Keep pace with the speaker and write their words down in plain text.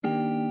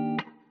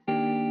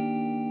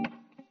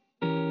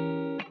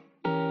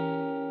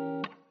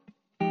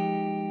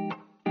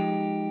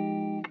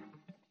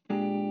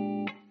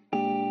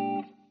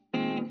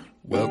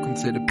Welcome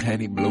to the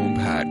Penny Bloom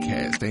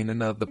Podcast. Ain't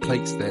another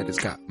place that has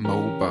got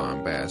more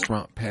bombast.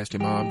 Romp past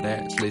your mom,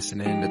 dads,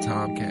 listening to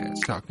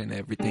Tomcats, talking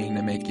everything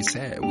that make you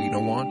sad. We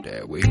don't want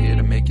that. We're here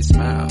to make you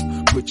smile.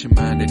 Put your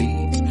mind at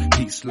ease.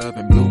 Peace, love,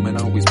 and bloom,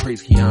 and always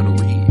praise Keanu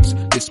Reeves.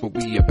 This what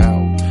we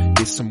about.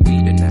 This some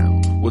weeding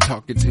now. We'll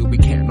talk until we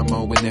can't no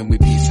more, and then we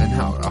peacing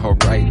out.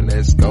 Alright,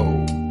 let's go.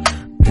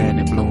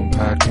 Penny Bloom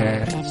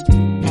Podcast.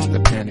 It's the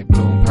Penny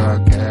Bloom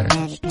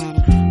Podcast.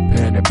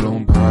 Penny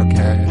Bloom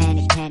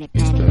Podcast.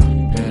 It's the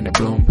Penny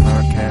Bloom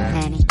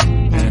Podcast.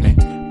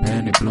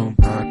 Penny Bloom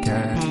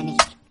Podcast.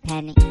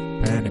 Penny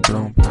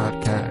Bloom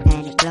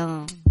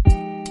Podcast.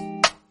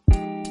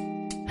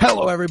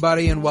 Hello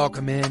everybody and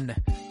welcome in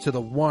to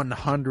the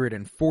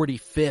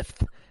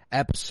 145th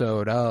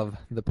episode of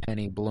the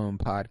Penny Bloom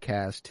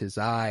Podcast. 'Tis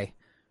I,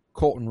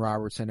 Colton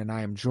Robertson, and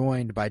I am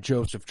joined by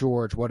Joseph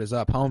George. What is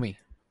up, homie?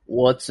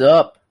 What's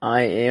up?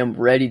 I am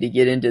ready to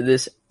get into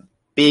this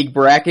big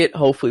bracket.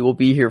 Hopefully we'll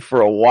be here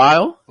for a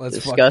while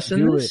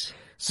discussing this.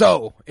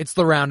 So, it's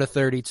the round of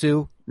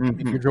 32. If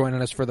you're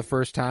joining us for the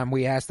first time,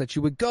 we ask that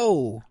you would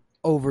go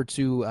over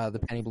to the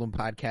Penny Bloom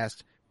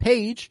Podcast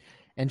page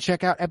and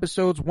check out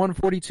episodes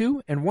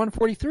 142 and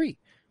 143,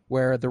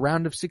 where the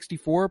round of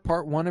 64,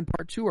 part 1 and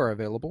part 2 are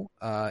available.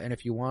 And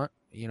if you want,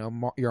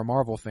 you're a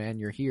Marvel fan,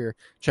 you're here,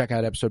 check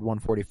out episode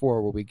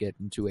 144, where we get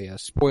into a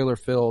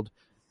spoiler-filled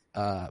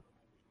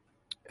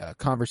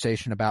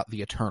conversation about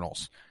the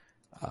Eternals.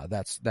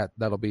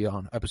 That'll be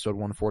on episode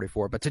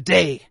 144. But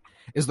today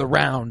is the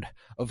round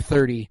of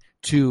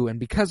 32, and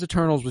because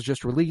Eternals was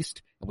just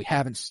released and we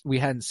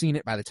hadn't seen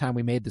it by the time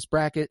we made this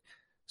bracket,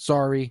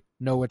 sorry,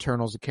 no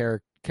Eternals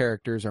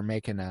characters are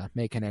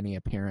making any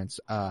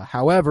appearance.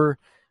 However,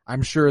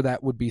 I'm sure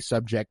that would be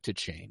subject to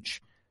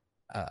change.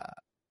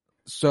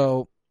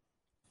 So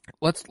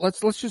let's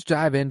just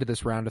dive into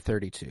this round of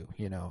 32.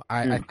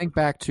 I think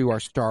back to our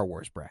Star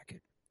Wars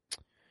bracket.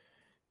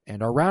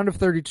 And our round of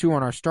 32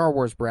 on our Star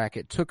Wars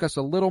bracket took us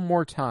a little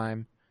more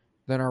time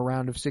than our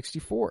round of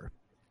 64.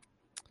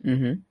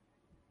 And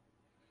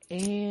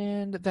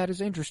that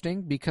is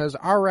interesting because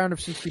our round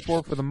of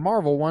 64 for the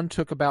Marvel one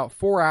took about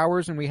 4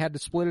 hours and we had to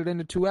split it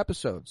into 2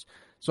 episodes.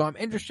 So I'm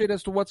interested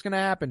as to what's going to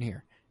happen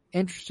here.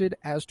 Interested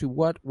as to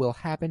what will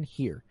happen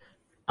here.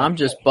 I'm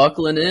just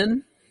buckling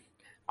in.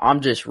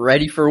 I'm just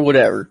ready for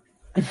whatever.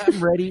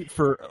 I'm ready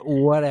for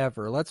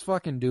whatever. Let's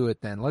fucking do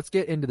it then. Let's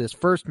get into this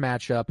first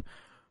matchup,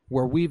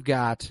 where we've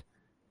got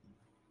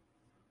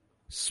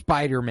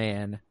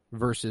Spider-Man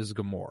versus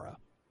Gamora.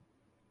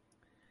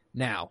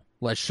 Now,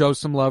 let's show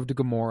some love to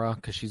Gamora,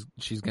 because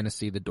she's going to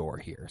see the door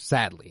here,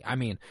 sadly. I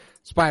mean,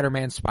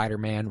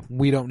 Spider-Man,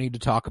 we don't need to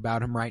talk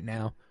about him right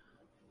now.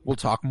 We'll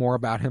talk more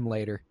about him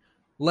later.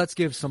 Let's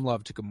give some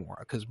love to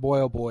Gamora, because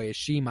boy, oh boy, is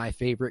she my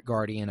favorite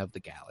Guardian of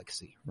the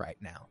Galaxy right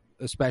now.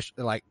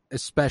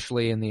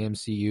 Especially in the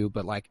MCU,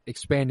 but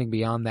expanding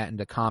beyond that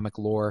into comic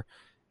lore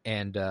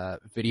and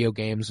video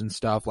games and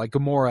stuff.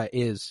 Gamora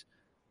is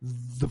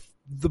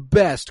the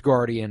best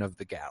Guardian of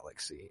the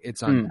Galaxy.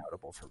 It's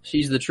undoubtable for me.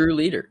 She's the true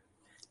leader.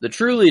 The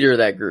true leader of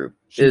that group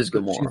is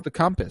Gamora. She's the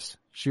compass.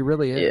 She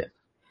really is. Yeah.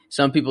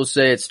 Some people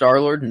say it's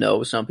Star-Lord.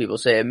 No. Some people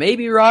say it may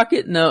be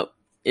Rocket. No.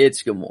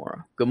 It's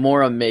Gamora.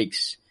 Gamora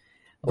makes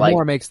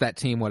that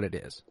team what it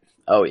is.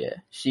 Oh yeah.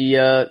 She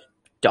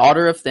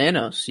daughter of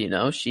Thanos,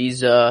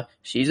 she's a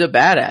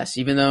badass,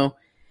 even though,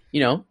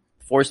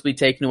 forcibly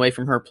taken away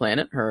from her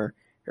planet, her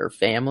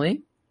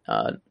family.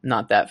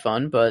 Not that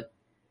fun, but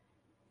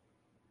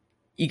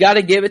you got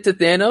to give it to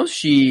Thanos.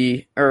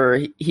 He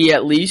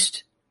at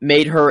least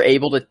made her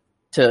able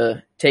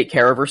to take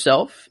care of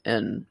herself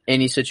in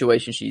any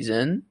situation she's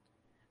in.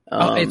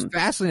 It's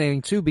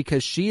fascinating too,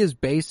 because she is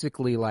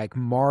basically like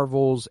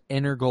Marvel's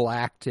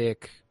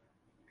intergalactic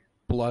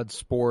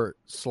Bloodsport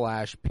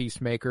 /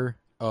 Peacemaker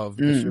of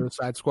the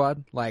Suicide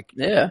Squad.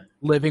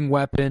 Living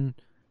weapon,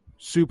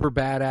 super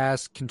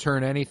badass, can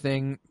turn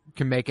anything,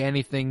 can make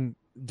anything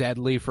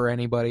deadly for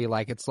anybody.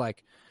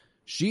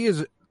 She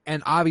is,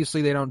 and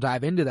obviously they don't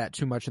dive into that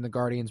too much in the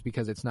Guardians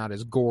because it's not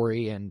as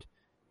gory and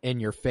in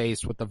your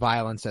face with the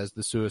violence as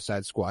the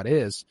Suicide Squad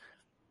is.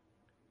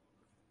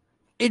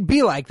 It'd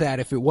be like that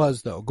if it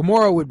was, though.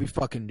 Gamora would be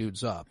fucking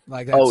dudes up.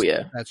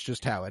 That's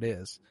just how it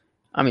is.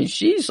 I mean,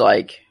 she's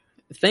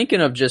thinking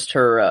of just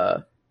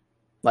her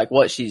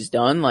what she's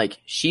done,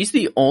 she's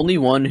the only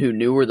one who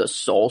knew where the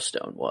Soul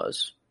Stone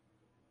was.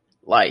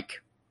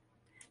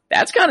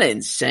 That's kind of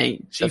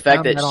insane. She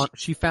found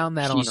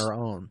that on her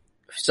own.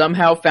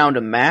 Somehow found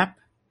a map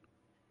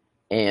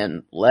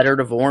and led her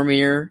to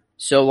Vormir.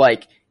 So,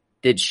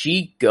 did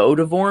she go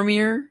to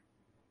Vormir?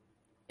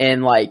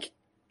 And,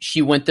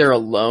 she went there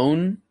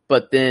alone,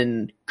 but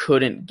then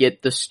couldn't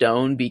get the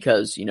stone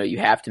because, you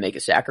have to make a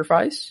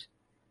sacrifice?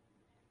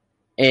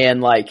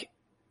 And,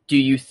 do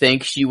you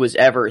think she was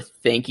ever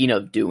thinking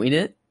of doing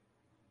it?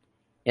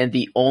 And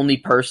the only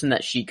person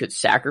that she could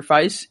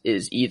sacrifice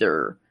is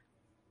either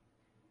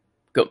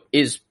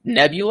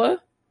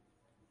Nebula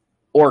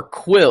or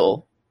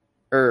Quill,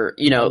 or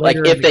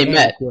if they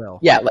met, Quill.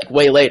 Yeah,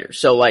 way later.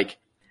 So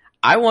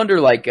I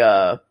wonder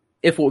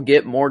if we'll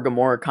get more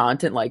Gamora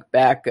content like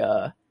back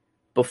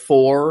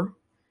before,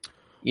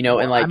 you know,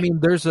 and like I mean,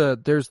 there's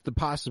the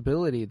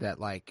possibility that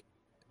like,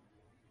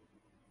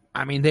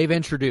 I mean, they've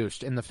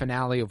introduced in the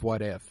finale of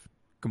What If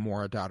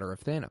Gamora, daughter of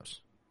Thanos.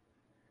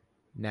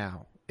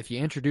 Now, if you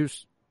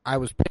introduce, I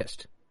was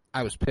pissed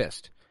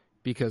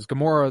because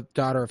Gamora,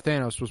 daughter of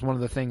Thanos, was one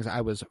of the things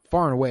I was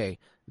far and away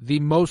the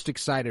most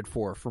excited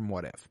for from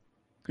What If.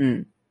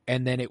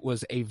 And then it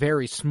was a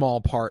very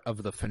small part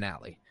of the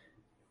finale.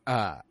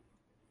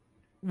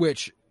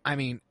 Which, I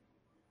mean,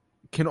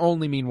 can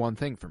only mean one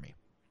thing for me.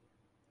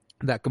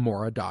 That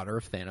Gamora, daughter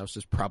of Thanos,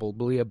 is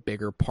probably a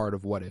bigger part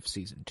of What If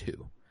Season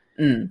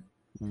 2.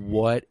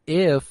 What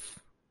if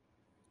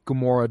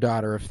Gamora,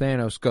 daughter of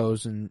Thanos,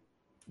 goes and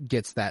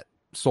gets that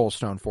Soul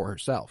Stone for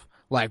herself?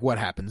 Like, what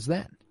happens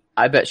then?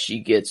 I bet she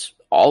gets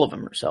all of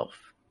them herself.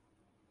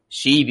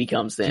 She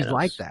becomes Thanos. She's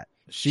like that.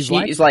 She's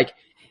like,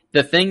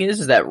 the thing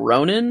is that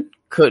Ronan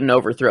couldn't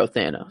overthrow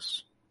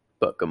Thanos,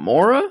 but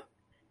Gamora,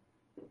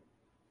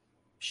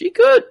 she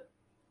could.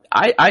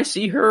 I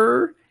see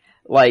her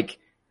like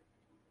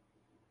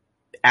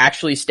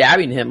actually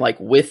stabbing him like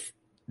with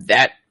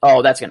that.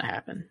 Oh, that's gonna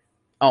happen.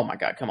 Oh my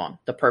god, come on.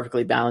 The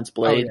perfectly balanced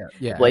blade.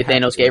 Yeah, blade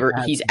Thanos gave her.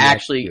 He's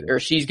actually, or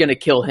she's gonna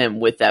kill him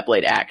with that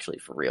blade actually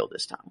for real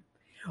this time.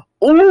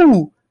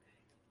 Ooh!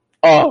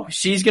 Oh,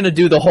 she's gonna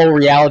do the whole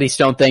reality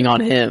stone thing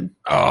on him.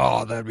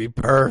 Oh, that'd be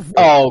perfect.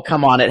 Oh,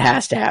 come on, it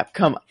has to happen.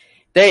 Come on.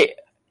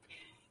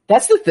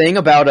 That's the thing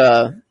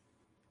about,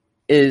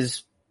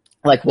 is,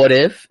 like, What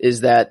If,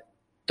 is that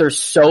there's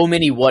so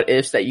many what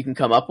ifs that you can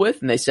come up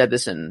with, and they said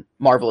this in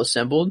Marvel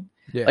Assembled.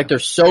 Yeah. Like,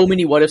 there's so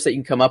many what ifs that you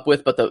can come up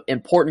with, but the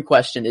important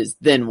question is,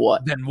 then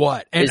what? Then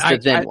what? And,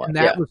 and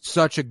that was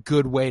such a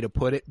good way to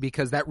put it,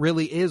 because that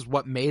really is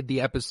what made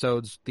the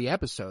episodes,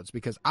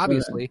 because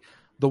obviously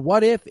the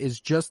what if is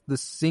just the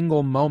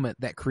single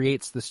moment that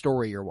creates the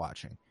story you're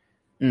watching.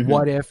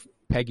 What if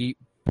Peggy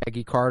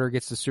Carter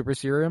gets the super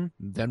serum?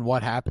 Then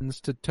what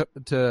happens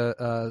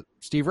to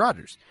Steve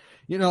Rogers?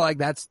 You know, like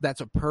that's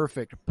a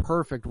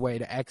perfect way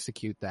to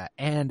execute that,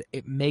 and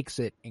it makes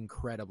it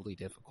incredibly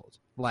difficult.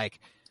 Like,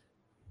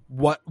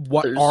 what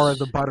are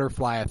the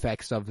butterfly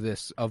effects of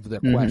the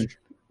question?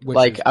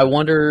 Like, I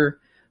wonder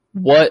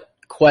what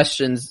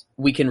questions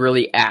we can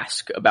really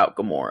ask about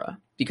Gamora,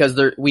 because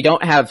we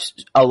don't have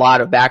a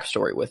lot of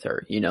backstory with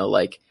her. You know,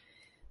 like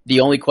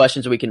the only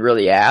questions we can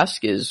really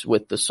ask is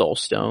with the Soul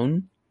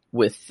Stone,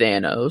 with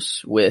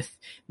Thanos, with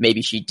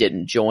maybe she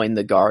didn't join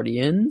the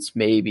Guardians,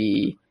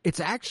 maybe it's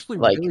actually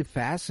like really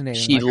fascinating.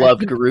 She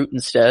loved Groot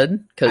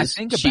instead, because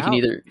she can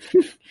either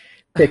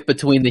pick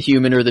between the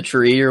human or the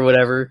tree or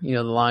whatever, you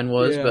know, the line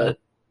was, but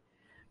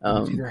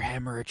either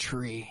him or a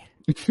tree.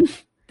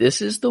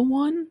 This is the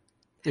one?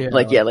 Yeah,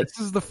 like this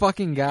is the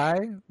fucking guy.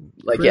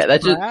 Like, Chris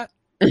that's Pratt?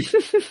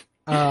 just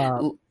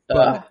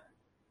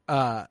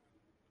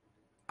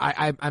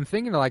I'm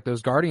thinking of like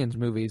those Guardians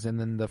movies, and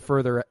then the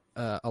further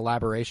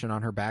elaboration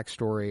on her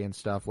backstory and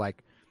stuff.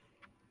 Like,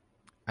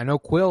 I know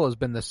Quill has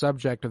been the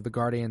subject of the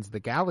Guardians of the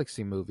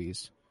Galaxy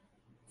movies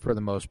for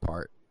the most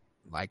part,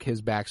 like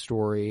his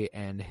backstory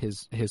and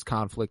his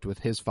conflict with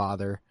his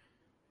father.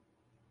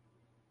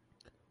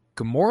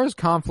 Gamora's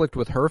conflict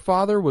with her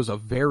father was a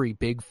very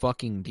big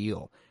fucking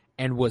deal,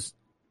 and was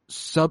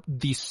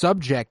the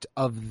subject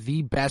of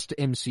the best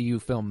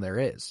MCU film there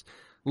is.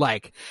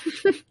 Like,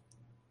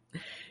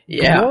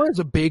 Gamora's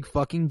a big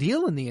fucking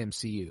deal in the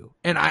MCU,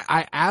 and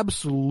I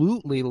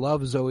absolutely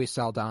love Zoe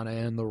Saldana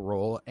in the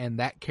role, and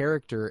that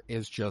character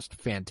is just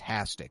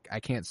fantastic. I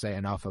can't say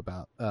enough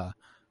about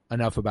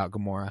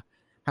Gamora.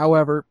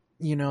 However,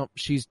 you know,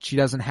 she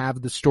doesn't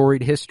have the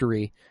storied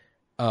history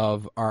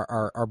of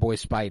our boy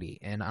Spidey,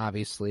 and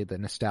obviously the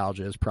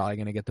nostalgia is probably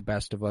going to get the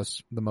best of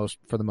us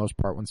for the most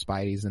part when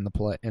Spidey's in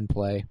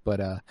play,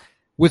 but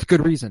with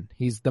good reason.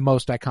 He's the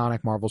most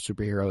iconic Marvel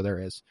superhero there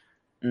is.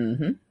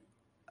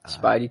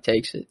 Spidey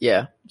takes it.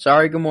 Yeah.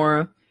 Sorry,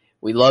 Gamora.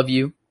 We love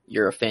you.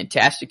 You're a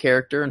fantastic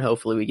character, and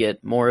hopefully we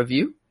get more of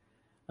you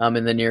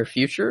in the near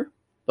future.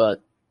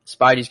 But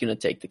Spidey's going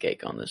to take the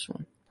cake on this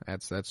one.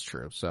 That's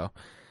true. So,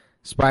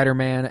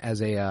 Spider-Man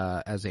as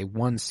a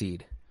 1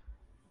 seed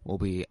will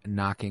be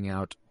knocking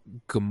out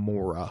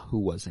Gamora, who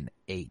was an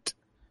 8.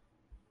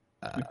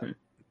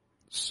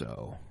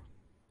 So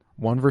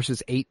 1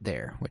 versus 8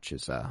 there, which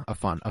is a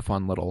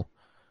fun little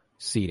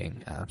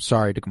seeding.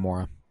 Sorry to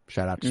Gamora.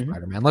 Shout out to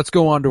Spider-Man. Let's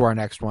go on to our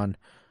next one,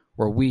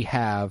 where we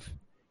have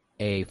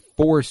a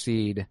 4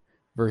 seed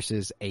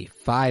versus a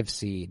 5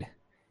 seed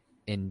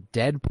in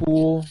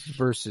Deadpool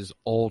versus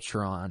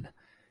Ultron.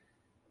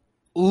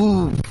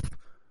 Ooh.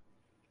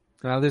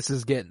 Now this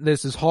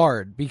is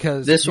hard,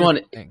 because this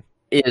one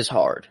is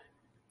hard.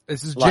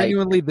 This is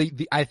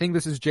genuinely I think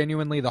this is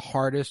genuinely the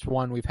hardest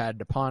one we've had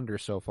to ponder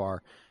so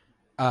far.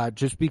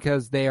 Just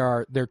because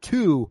they're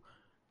 2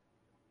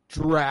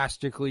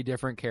 drastically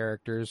different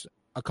characters.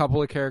 A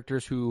couple of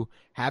characters who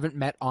haven't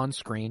met on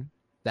screen.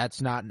 That's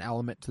not an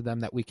element to them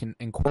that we can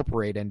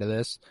incorporate into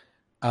this.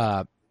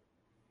 And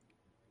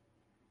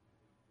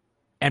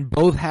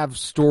both have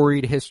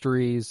storied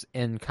histories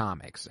in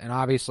comics. And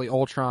obviously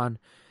Ultron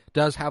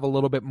does have a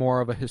little bit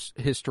more of a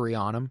history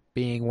on him,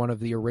 being one of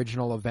the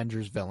original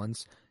Avengers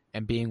villains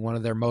and being one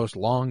of their most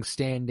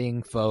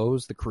long-standing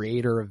foes, the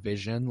creator of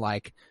Vision.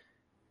 Like,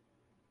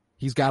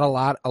 he's got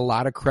a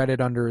lot of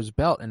credit under his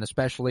belt, and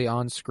especially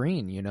on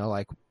screen. You know,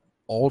 like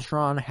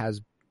Ultron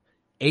has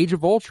Age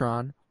of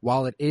Ultron,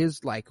 while it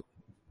is like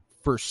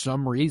for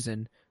some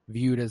reason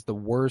viewed as the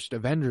worst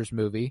Avengers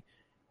movie,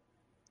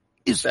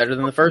 is better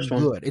than the first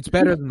one. Good. It's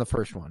better than the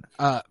first one,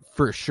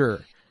 for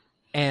sure.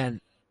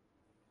 And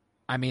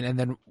I mean, and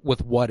then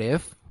with What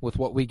If, with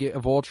what we get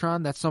of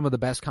Ultron, that's some of the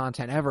best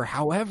content ever.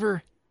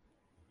 However,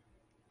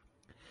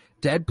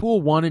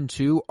 Deadpool 1 and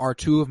 2 are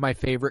two of my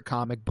favorite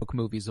comic book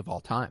movies of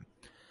all time.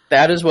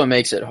 That is what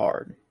makes it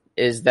hard,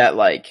 is that,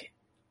 like,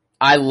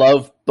 I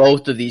love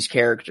both of these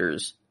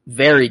characters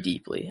very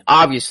deeply.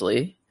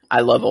 Obviously, I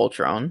love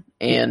Ultron,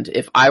 and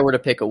if I were to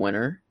pick a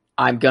winner,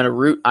 I'm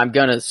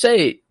gonna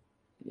say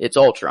it's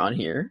Ultron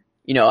here.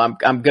 You know,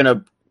 I'm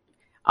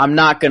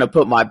not gonna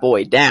put my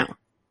boy down.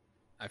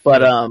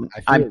 But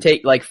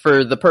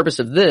for the purpose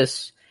of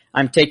this,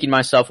 I'm taking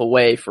myself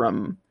away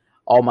from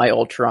all my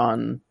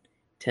Ultron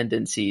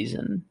tendencies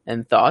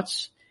and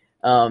thoughts.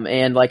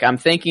 And like, I'm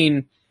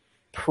thinking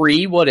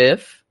pre What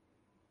If,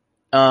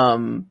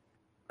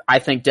 I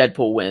think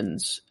Deadpool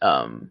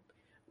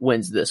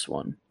wins this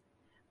one.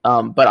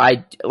 But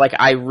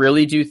I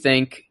really do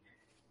think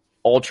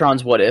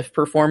Ultron's What If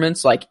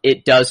performance, like,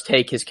 it does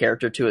take his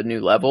character to a new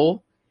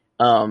level.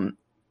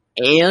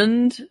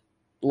 And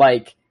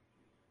like,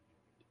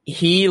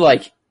 he,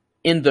 like,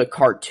 in the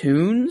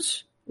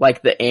cartoons,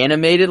 like the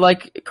animated,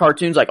 like,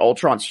 cartoons, like,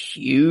 Ultron's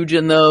huge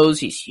in those.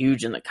 He's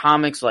huge in the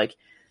comics. Like,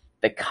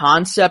 the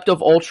concept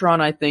of Ultron,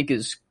 I think,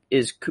 is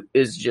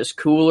just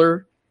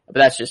cooler. But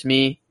that's just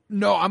me.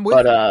 No, I'm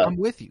with you. I'm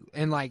with you.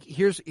 And like,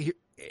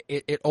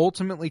 it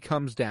ultimately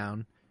comes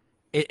down.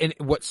 And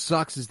what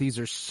sucks is these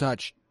are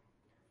such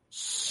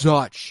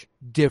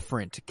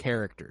different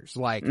characters.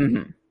 Like,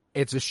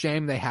 it's a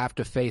shame they have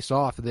to face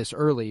off this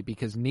early,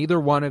 because neither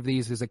one of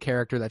these is a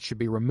character that should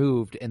be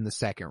removed in the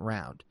second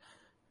round.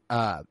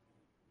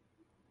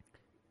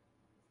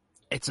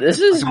 This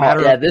is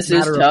hard. Yeah, this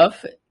is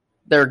tough.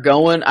 They're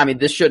going. I mean,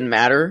 this shouldn't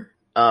matter.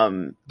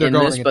 They're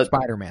going against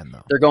Spider-Man,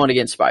 though. They're going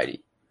against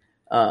Spidey.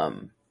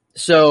 That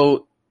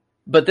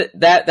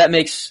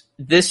makes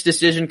this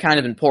decision kind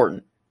of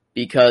important,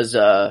 because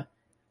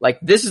like,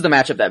 this is the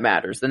matchup that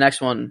matters. The next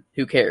one,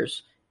 who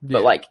cares? Yeah.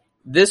 But like,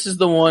 this is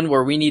the one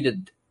where we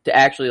needed to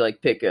actually,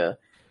 like, pick the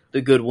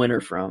good winner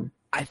from.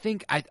 I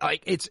think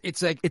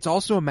it's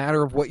also a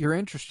matter of what you're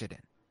interested in.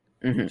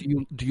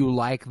 Mm-hmm. Do you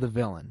like the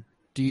villain?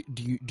 Do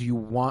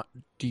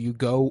you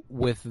go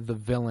with the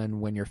villain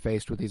when you're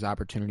faced with these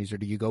opportunities, or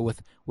do you go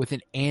with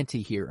an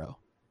anti-hero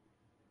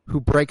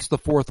who breaks the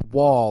fourth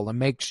wall and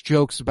makes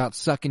jokes about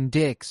sucking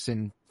dicks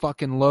and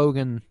fucking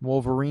Logan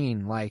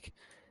Wolverine? Like,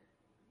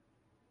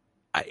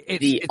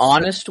 the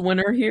honest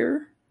winner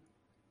here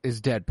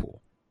is Deadpool.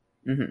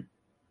 Mm-hmm.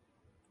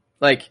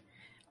 Like,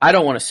 I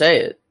don't want to say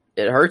it.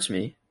 It hurts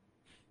me.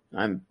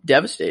 I'm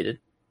devastated.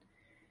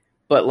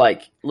 But,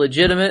 like,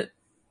 legitimate,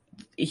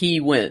 he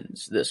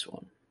wins this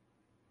one.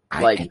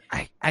 Like,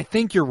 I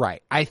think you're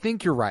right.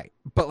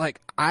 But like,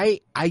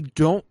 I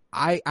know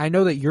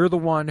that you're the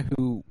one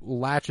who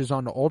latches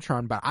onto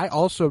Ultron, but I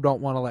also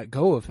don't want to let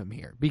go of him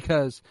here,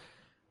 because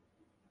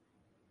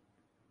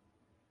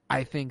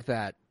I think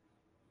that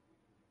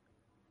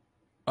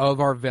of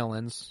our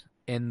villains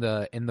in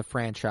the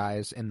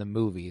franchise, in the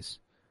movies,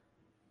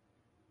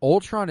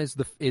 Ultron is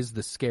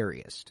the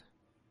scariest.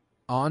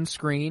 On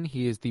screen,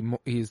 he is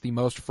the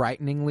most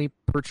frighteningly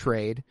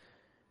portrayed.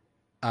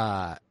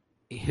 The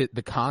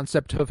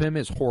concept of him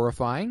is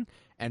horrifying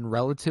and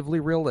relatively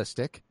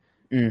realistic.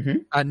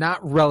 Mm-hmm.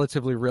 Not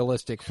relatively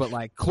realistic, but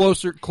like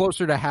closer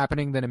to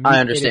happening than a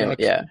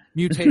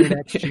mutated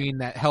X gene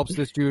that helps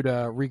this dude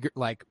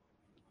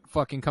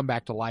fucking come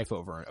back to life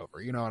over and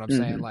over. You know what I'm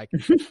saying? Like,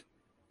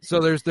 so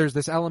there's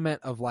this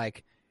element of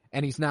like,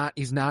 and he's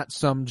not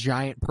some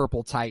giant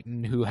purple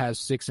titan who has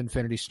 6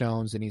 Infinity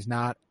Stones, and he's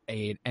not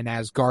an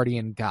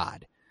Asgardian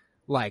god.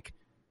 Like,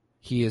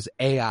 he is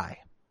AI.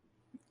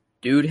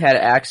 Dude had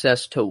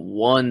access to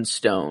 1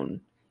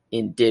 stone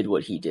and did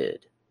what he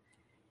did.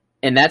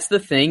 And that's the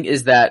thing,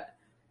 is that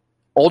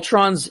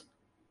Ultron's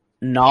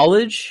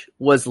knowledge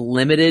was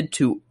limited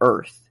to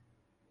Earth.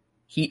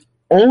 He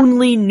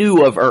only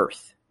knew of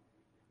Earth.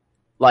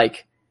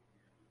 Like,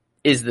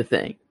 is the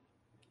thing.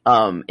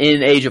 In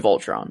Age of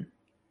Ultron,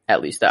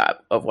 at least that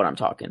of what I'm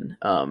talking.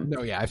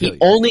 No, yeah, I feel he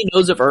only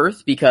knows of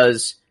Earth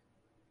because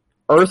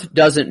Earth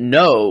doesn't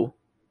know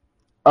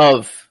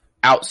of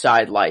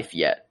outside life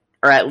yet.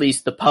 Or at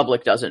least the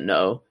public doesn't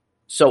know,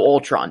 so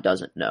Ultron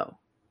doesn't know.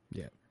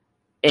 Yeah.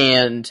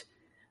 And,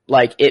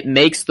 like, it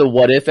makes the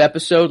What If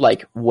episode,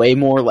 like, way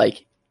more,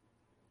 like,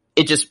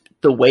 it just,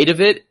 the weight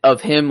of it,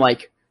 of him,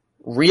 like,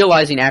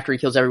 realizing after he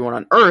kills everyone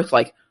on Earth,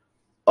 like,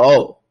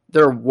 oh,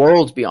 there are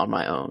worlds beyond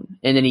my own.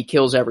 And then he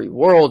kills every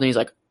world, and he's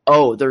like,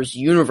 oh, there's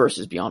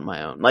universes beyond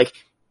my own. Like,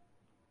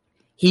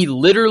 he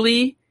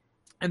literally...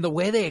 And the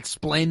way they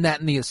explain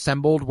that in The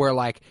Assembled, where,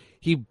 like,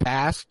 He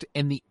basked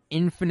in the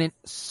infinite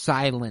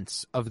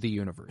silence of the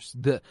universe.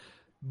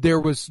 There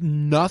was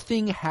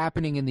nothing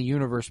happening in the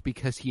universe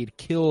because he had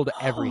killed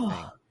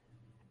everything.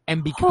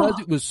 And because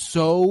it was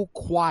so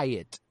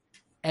quiet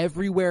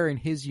everywhere in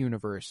his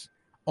universe,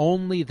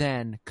 only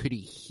then could he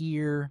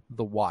hear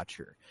the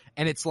Watcher.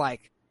 And it's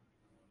like,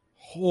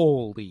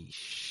 holy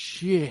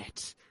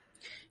shit.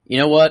 You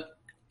know what?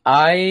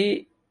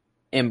 I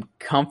am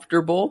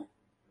comfortable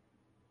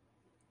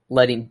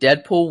letting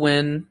Deadpool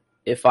win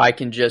if I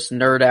can just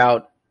nerd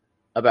out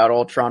about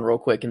Ultron real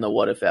quick in the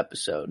What If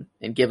episode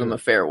and give him a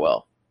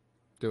farewell.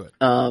 Do it.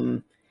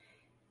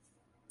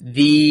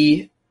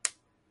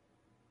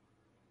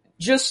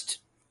 Just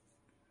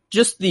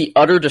the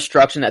utter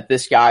destruction that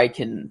this guy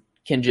can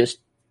just.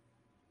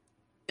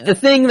 The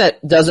thing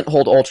that doesn't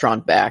hold Ultron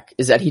back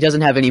is that he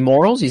doesn't have any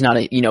morals. He's not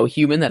a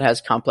human that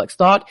has complex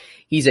thought.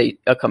 He's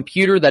a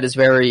computer that is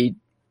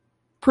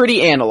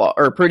pretty analog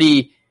or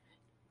pretty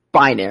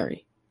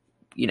binary.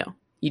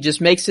 He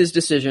just makes his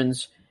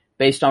decisions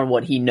based on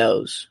what he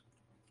knows.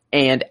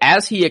 And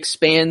as he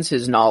expands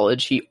his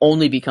knowledge, he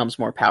only becomes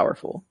more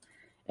powerful.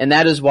 And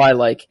that is why,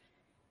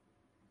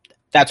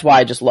 that's why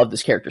I just love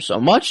this character so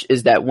much,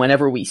 is that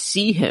whenever we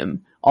see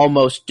him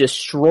almost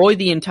destroy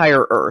the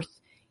entire Earth,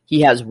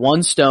 he has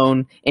one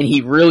stone and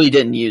he really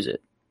didn't use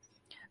it.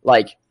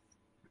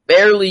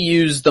 Barely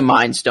used the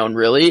Mind Stone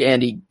really,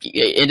 and he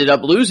ended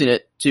up losing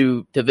it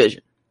to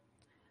Vision.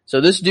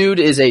 So this dude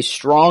is a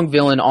strong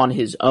villain on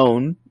his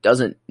own,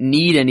 doesn't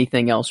need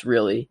anything else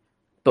really,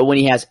 but when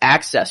he has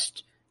access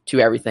to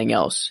everything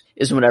else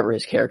is whenever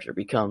his character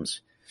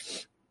becomes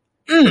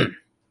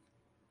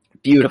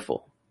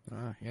beautiful.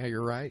 Yeah,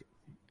 you're right.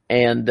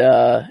 And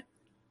the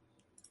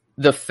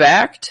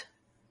fact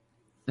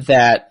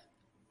that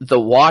the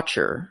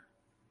Watcher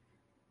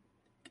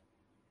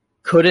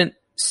couldn't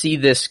see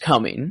this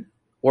coming,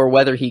 or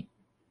whether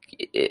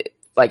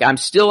I'm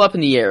still up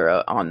in the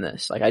air on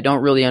this. I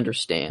don't really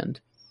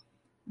understand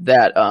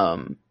that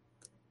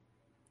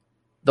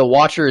the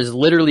Watcher is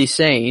literally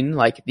saying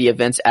the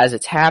events as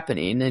it's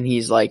happening, and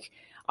he's like,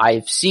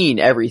 I've seen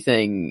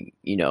everything,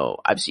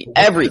 I've seen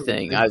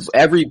everything. I've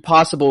every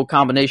possible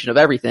combination of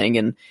everything,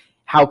 and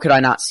how could I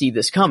not see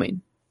this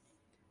coming?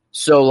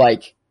 So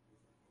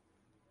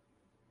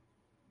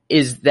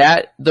is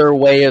that their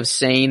way of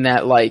saying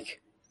that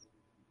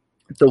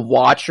the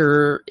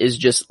Watcher is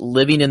just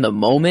living in the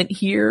moment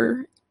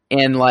here?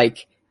 And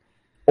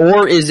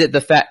or is it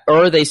the fact,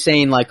 or are they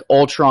saying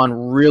Ultron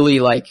really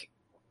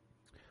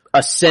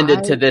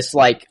ascended to this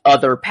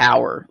other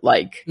power?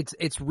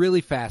 It's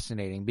really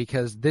fascinating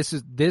because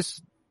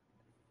this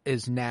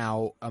is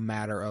now a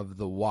matter of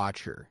the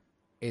Watcher.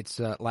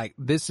 It's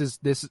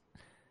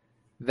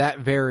that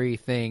very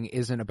thing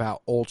isn't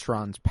about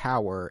Ultron's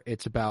power.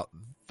 It's about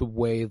the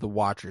way the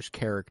Watcher's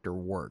character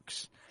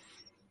works.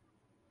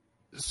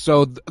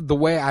 So the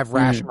way I've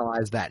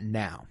rationalized that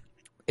now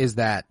is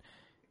that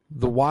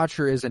the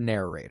Watcher is a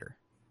narrator,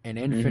 an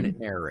infinite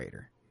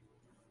narrator,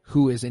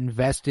 who is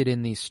invested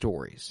in these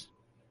stories,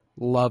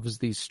 loves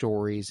these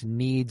stories,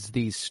 needs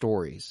these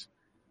stories.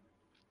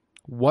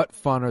 What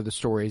fun are the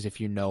stories if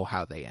you know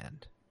how they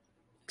end?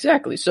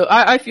 Exactly. So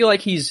I feel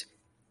like he's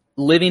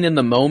living in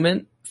the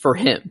moment for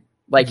him.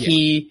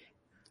 He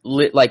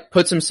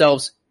puts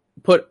himself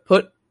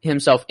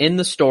in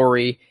the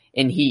story,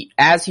 and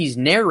as he's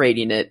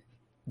narrating it,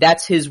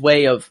 that's his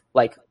way of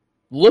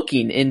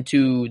looking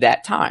into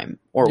that time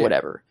or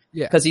whatever.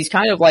 Yeah. Because he's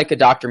kind of like a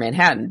Dr.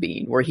 Manhattan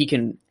being, where he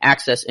can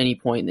access any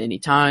point in any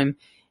time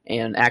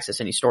and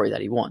access any story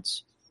that he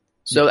wants.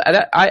 So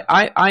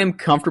I am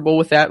comfortable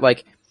with that.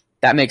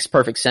 That makes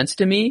perfect sense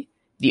to me.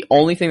 The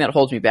only thing that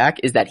holds me back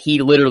is that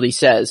he literally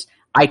says,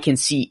 I can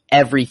see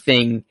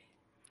everything.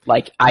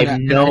 I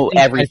know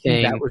everything.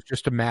 I think that was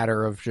just a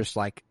matter of just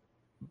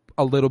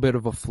a little bit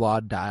of a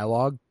flawed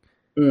dialogue.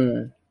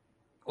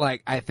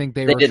 I think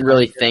they didn't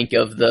really think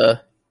of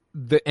the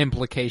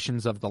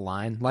implications of the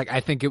line. I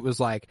think it was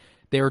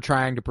they were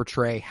trying to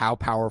portray how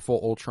powerful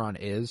Ultron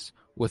is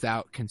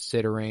without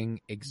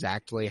considering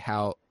exactly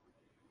how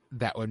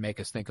that would make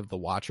us think of the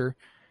Watcher.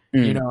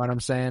 You know what I'm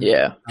saying?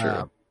 Yeah,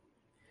 true.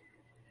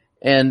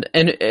 And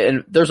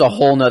there's a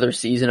whole nother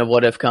season of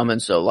What If coming,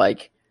 so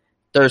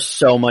there's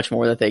so much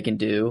more that they can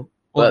do.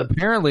 Well,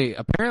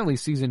 apparently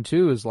season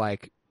 2 is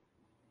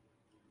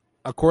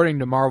according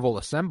to Marvel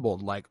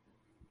Assembled,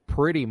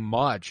 pretty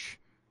much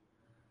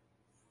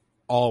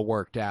all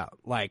worked out.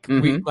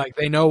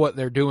 They know what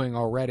they're doing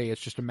already.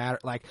 It's just a matter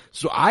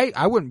so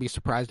I wouldn't be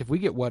surprised if we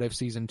get What If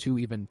season 2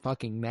 even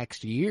fucking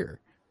next year.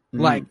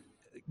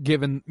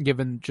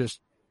 Given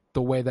just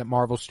the way that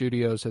Marvel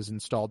Studios has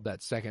installed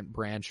that second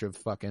branch of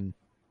fucking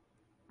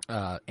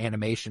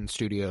animation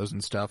studios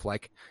and stuff. I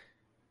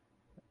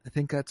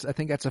think that's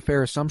a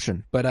fair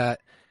assumption. But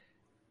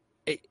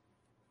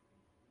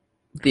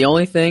the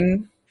only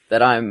thing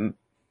that I'm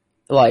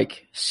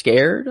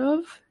scared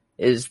of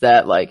is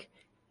that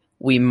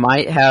we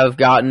might have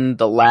gotten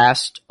the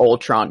last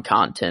Ultron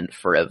content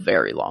for a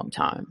very long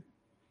time.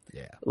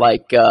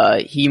 Yeah.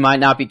 He might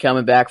not be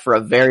coming back for a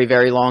very,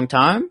 very long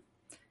time.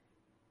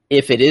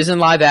 if it is in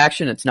live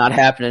action, it's not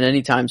happening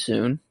anytime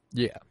soon.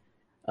 Yeah.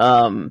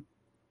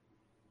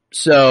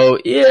 So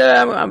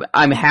yeah,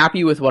 I'm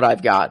happy with what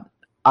I've got.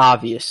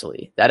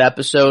 Obviously, that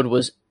episode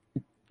was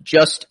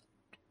just,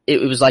 it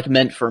was like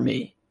meant for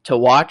me to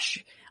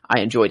watch.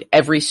 I enjoyed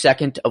every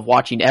second of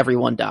watching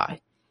everyone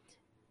die.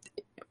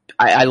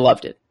 I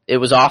loved it. It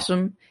was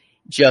awesome.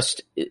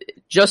 Just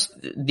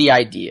the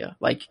idea,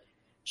 like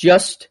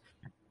just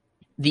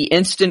the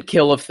instant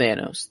kill of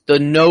Thanos, the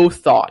no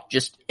thought,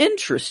 just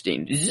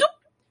interesting.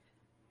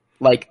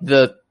 Like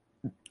the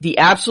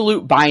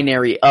absolute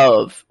binary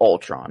of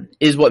Ultron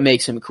is what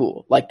makes him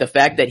cool. Like the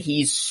fact that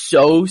he's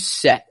so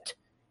set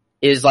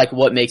is like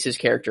what makes his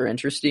character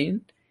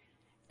interesting.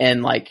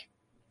 And like,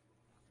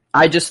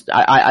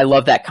 I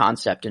love that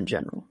concept in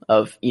general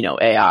of, you know,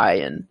 AI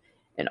and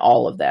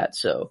all of that.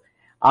 So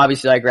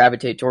obviously I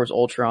gravitate towards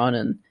Ultron,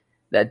 and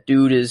that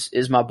dude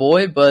is my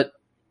boy, but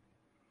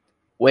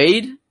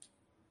Wade,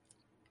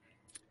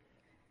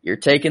 you're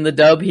taking the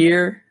dub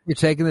here. You're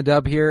taking the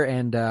dub here,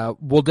 and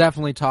we'll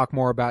definitely talk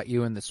more about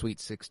you in the Sweet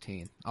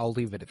 16. I'll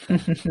leave it at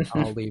that.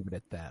 I'll leave it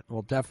at that.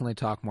 We'll definitely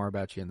talk more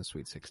about you in the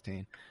Sweet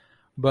 16.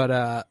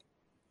 But,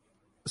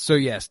 so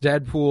yes,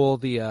 Deadpool,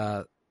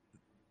 the,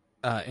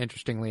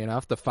 interestingly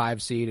enough, the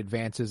 5 seed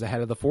advances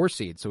ahead of the 4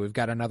 seed. So we've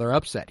got another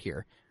upset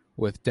here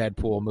with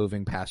Deadpool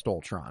moving past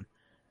Ultron.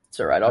 It's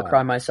all right. I'll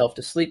cry myself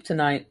to sleep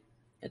tonight.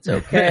 It's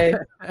okay.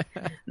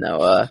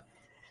 No,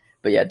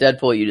 but yeah,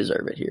 Deadpool, you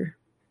deserve it here.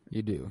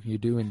 You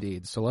do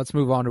indeed. So let's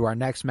move on to our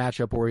next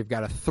matchup where we've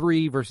got a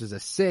 3 versus a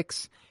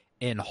 6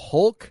 in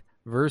Hulk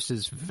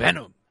versus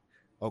Venom.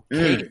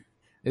 Okay,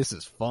 This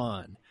is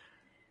fun.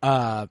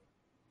 I'm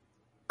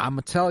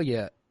gonna tell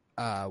you,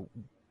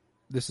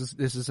 this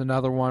is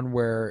another one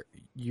where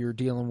you're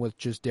dealing with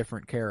just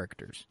different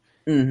characters.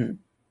 Mm-hmm.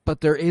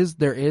 But there is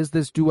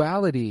this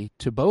duality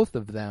to both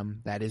of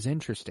them that is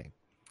interesting.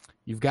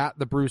 You've got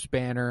the Bruce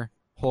Banner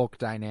Hulk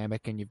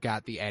dynamic, and you've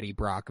got the Eddie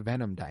Brock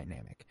Venom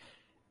dynamic.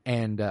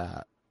 And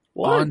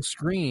on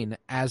screen,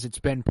 as it's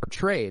been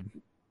portrayed,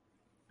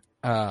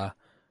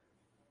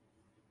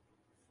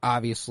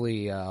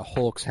 obviously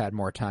Hulk's had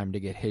more time to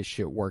get his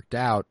shit worked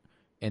out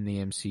in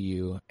the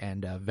MCU,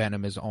 and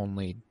Venom is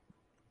only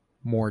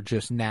more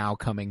just now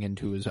coming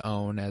into his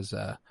own as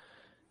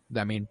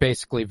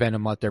basically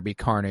Venom Let There Be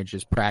Carnage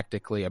is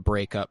practically a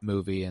breakup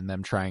movie and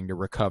them trying to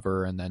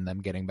recover and then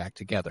them getting back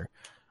together.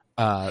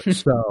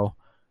 So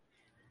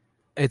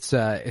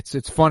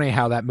it's funny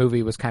how that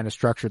movie was kind of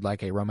structured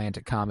like a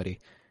romantic comedy.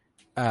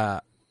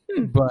 But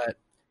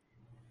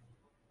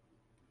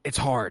it's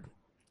hard.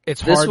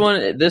 It's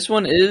hard. This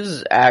one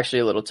is actually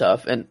a little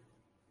tough, and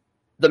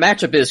the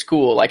matchup is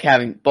cool, like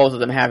having both of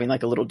them having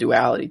like a little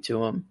duality to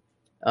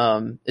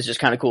them. It's just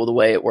kind of cool the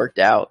way it worked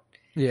out.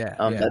 Yeah,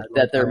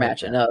 that they're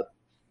matching up.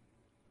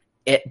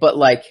 But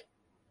like,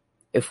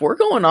 if we're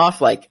going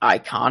off like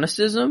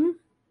iconicism,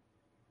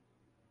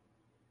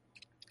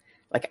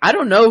 like I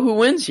don't know who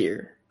wins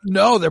here.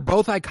 No, they're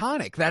both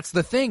iconic. That's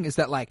the thing, is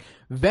that like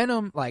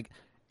Venom, like,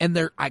 and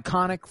they're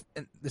iconic.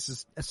 And this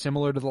is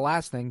similar to the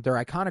last thing.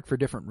 They're iconic for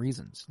different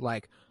reasons.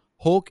 Like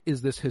Hulk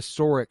is this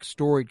historic,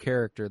 storied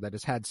character that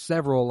has had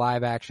several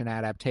live action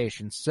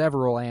adaptations,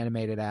 several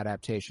animated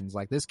adaptations.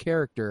 Like this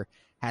character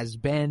has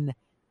been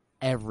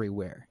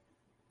everywhere.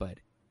 But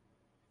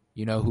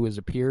you know who has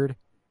appeared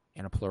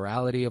in a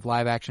plurality of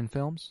live action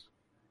films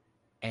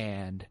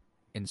and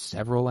in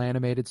several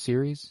animated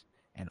series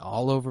and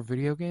all over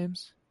video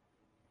games?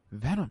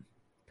 Venom.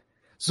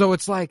 So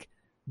it's like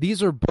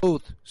these are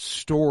both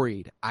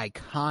storied,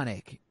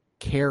 iconic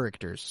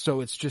characters.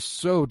 So it's just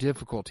so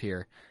difficult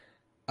here.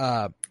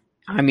 I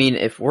mean,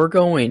 if we're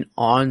going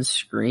on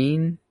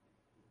screen,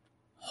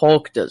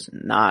 Hulk does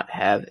not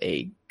have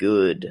a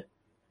good,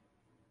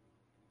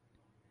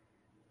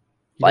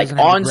 like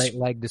on a great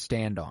leg to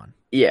stand on.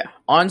 Yeah,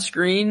 on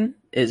screen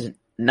is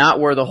not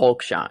where the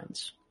Hulk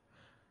shines.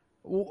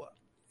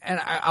 And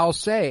I'll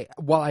say,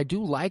 while I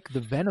do like the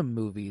Venom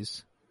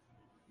movies,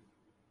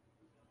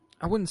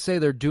 I wouldn't say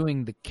they're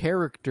doing the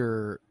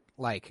character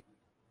like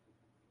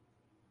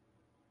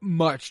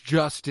much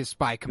justice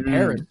by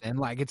comparison.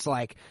 Like it's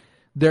like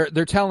they're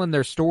telling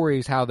their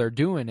stories how they're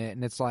doing it,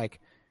 and it's like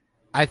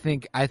I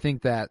think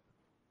that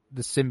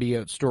the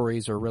symbiote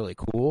stories are really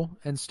cool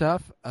and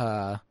stuff.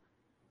 I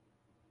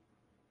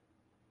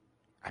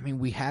mean,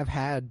 we have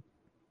had.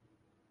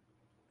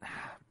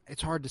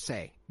 It's hard to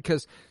say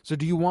because. So,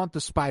 do you want the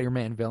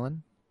Spider-Man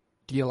villain?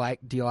 Do you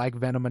like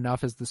Venom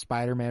enough as the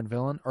Spider-Man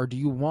villain, or do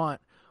you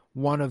want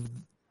one of?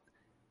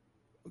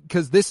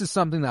 Because this is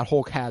something that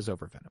Hulk has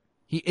over Venom.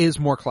 He is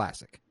more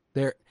classic.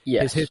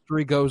 His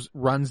history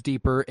runs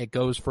deeper. It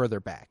goes further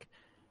back.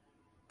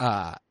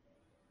 I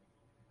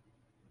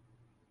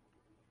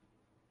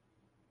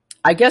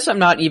guess I'm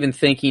not even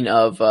thinking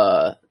of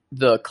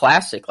the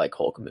classic like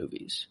Hulk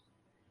movies.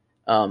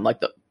 Like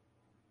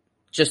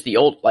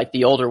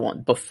the older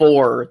one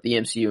before the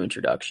MCU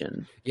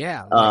introduction.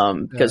 Yeah.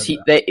 Because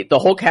the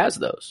Hulk has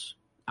those.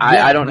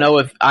 Yeah, I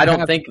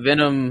don't think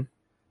Venom.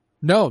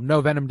 No,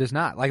 Venom does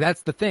not. Like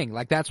that's the thing.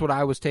 Like that's what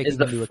I was taking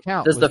into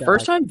account. Does the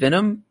first time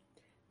Venom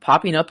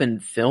popping up in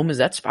film. Is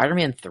that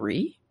Spider-Man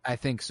 3? I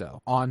think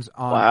so. On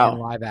Wow. in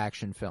live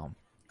action film.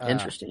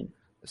 Interesting.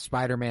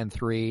 Spider-Man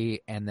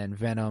 3 and then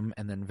Venom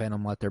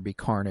Let There Be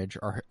Carnage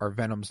are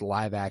Venom's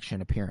live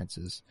action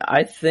appearances.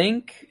 I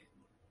think,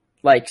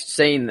 I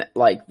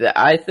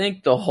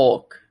think the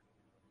Hulk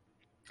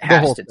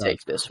has to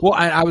take this one. Well,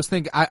 I was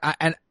thinking,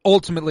 and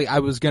ultimately I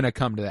was going to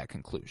come to that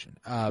conclusion.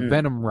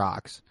 Venom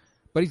rocks,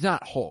 but he's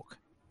not Hulk.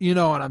 You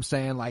know what I'm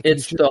saying? Like,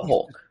 it's the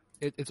Hulk.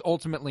 It's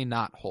ultimately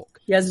not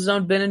Hulk. He has his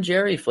own Ben and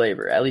Jerry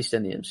flavor, at least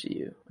in the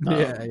MCU.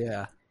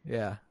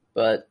 Yeah.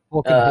 But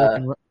Hulk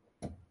and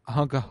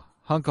hunk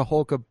of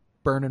Hulk of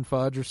burning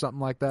fudge or something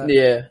like that.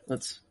 Yeah,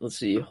 let's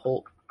see.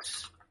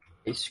 Hulk's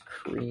ice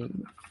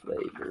cream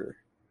flavor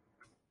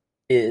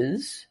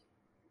is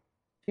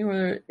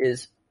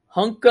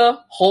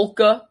Hunka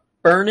Hulka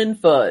burning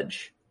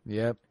fudge.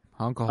 Yep,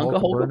 Hunka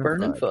Hulka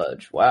burning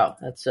fudge. Wow,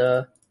 that's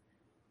but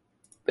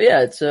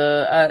yeah, it's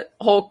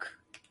Hulk.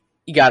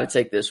 You got to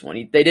take this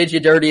one. They did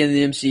you dirty in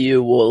the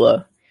MCU.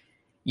 Well,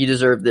 you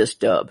deserve this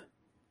dub.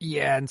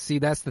 Yeah, and see,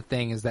 that's the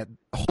thing, is that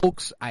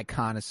Hulk's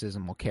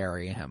iconicism will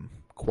carry him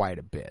quite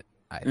a bit,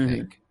 I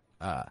think.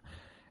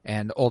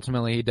 And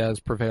ultimately he does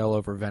prevail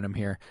over Venom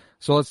here.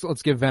 So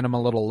let's give Venom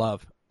a little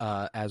love,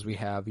 as we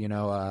have. You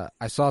know,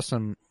 I saw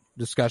some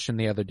discussion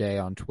the other day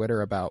on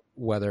Twitter about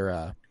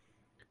whether,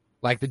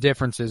 like, the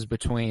differences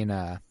between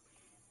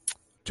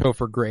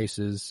Topher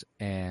Grace's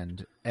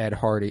and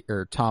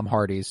Tom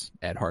Hardy's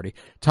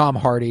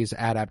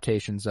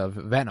adaptations of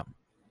Venom,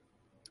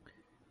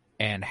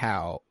 and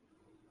how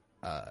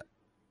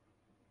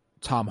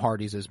Tom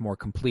Hardy's is more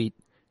complete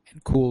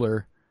and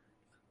cooler,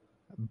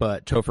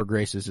 but Topher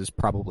Grace's is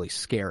probably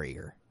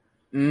scarier.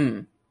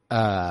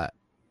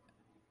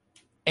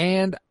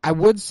 And I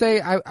would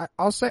say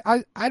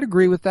I'd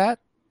agree with that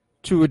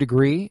to a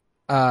degree.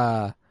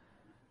 I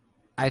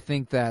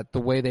think that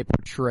the way they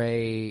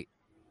portray,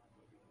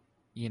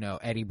 you know,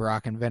 Eddie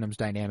Brock and Venom's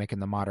dynamic in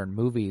the modern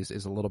movies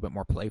is a little bit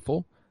more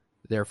playful.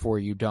 Therefore,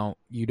 you don't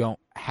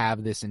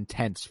have this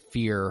intense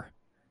fear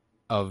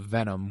of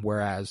Venom,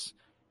 whereas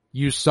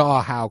you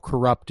saw how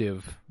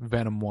corruptive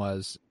Venom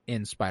was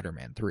in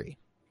Spider-Man 3.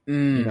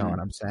 You know what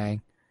I'm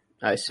saying?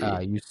 I see.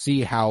 You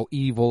see how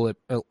evil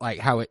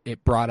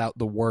it brought out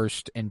the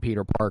worst in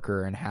Peter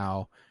Parker, and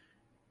how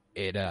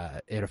it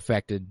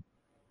affected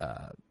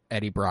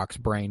Eddie Brock's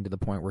brain to the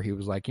point where he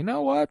was like, you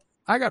know what?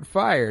 I got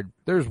fired.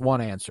 There's one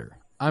answer.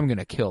 I'm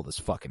gonna kill this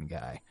fucking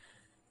guy.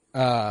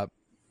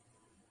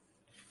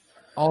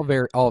 All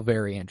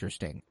very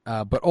interesting.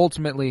 But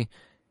ultimately,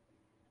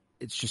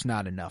 it's just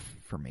not enough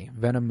for me.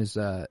 Venom is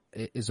a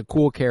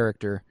cool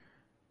character,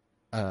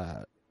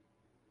 and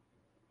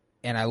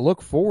I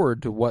look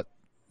forward to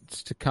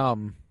what's to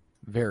come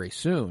very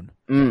soon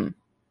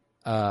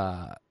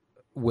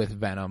with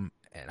Venom,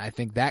 and I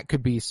think that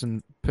could be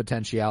some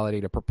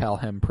potentiality to propel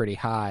him pretty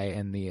high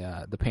in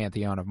the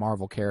pantheon of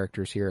Marvel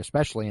characters here,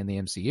 especially in the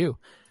MCU.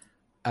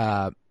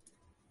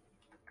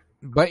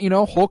 But you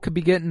know, Hulk could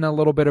be getting a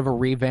little bit of a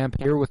revamp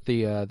here with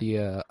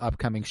the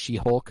upcoming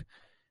She-Hulk,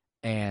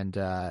 and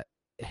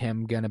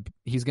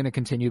he's gonna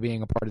continue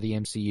being a part of the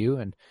MCU,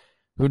 and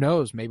who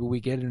knows, maybe we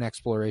get an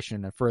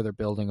exploration and further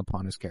building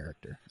upon his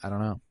character. I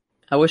don't know.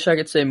 I wish I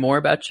could say more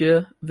about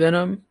you,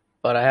 Venom,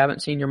 but I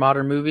haven't seen your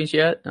modern movies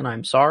yet, and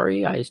I'm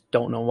sorry. I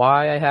don't know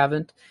why I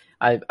haven't.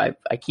 I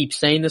keep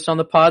saying this on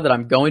the pod that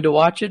I'm going to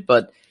watch it,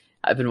 but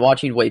I've been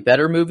watching way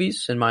better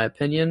movies, in my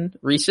opinion,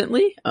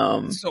 recently.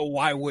 So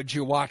why would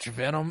you watch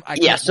Venom?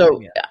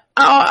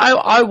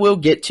 I will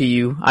get to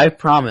you. I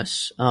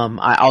promise.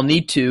 I'll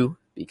need to,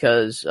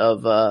 because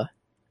of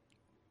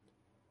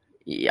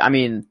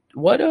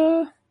what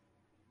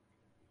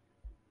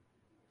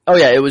oh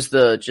yeah, it was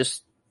the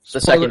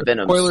second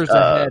Venom. Spoilers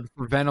ahead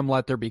for Venom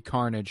Let There Be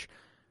Carnage.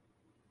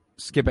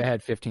 Skip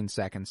ahead 15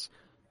 seconds.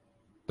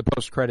 The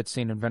post-credit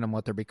scene in Venom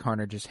Let There Be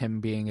Carnage is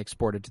him being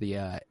exported to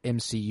the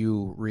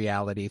MCU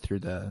reality through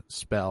the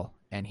spell,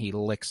 and he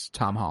licks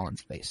Tom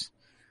Holland's face.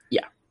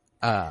 Yeah.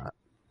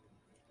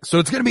 So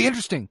it's going to be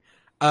interesting,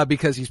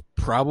 because he's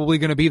probably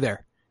going to be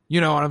there.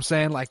 You know what I'm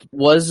saying? Like,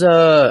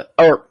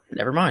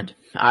 never mind.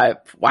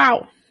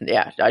 Wow.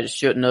 Yeah, I just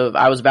shouldn't have.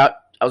 I was about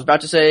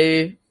to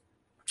say,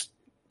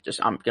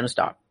 I'm going to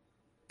stop.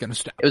 It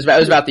was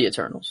about the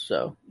Eternals,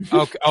 so.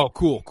 Okay. Oh,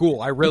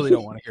 cool. I really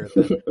don't want to hear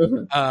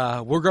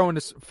that. We're going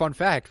to, fun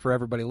fact for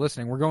everybody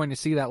listening, we're going to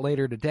see that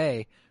later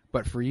today,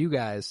 but for you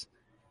guys,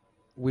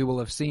 we will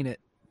have seen it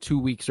 2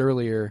 weeks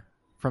earlier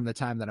from the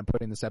time that I'm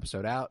putting this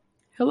episode out.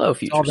 Hello,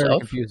 future self. It's all very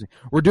confusing.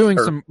 We're doing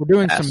some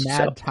mad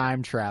self.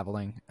 time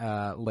traveling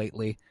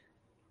lately.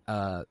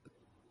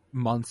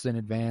 Months in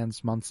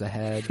advance, months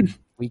ahead,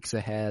 weeks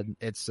ahead.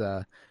 It's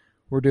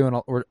we're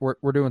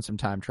doing some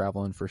time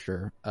traveling for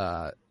sure.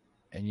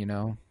 And you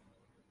know,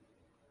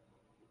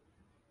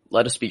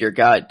 let us be your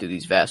guide to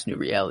these vast new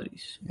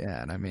realities.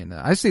 Yeah, and I mean,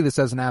 I see this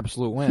as an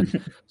absolute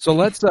win. So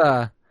let's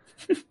dive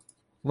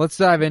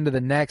into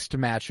the next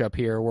matchup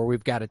here, where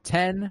we've got a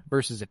 10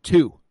 versus a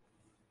 2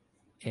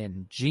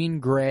 in Jean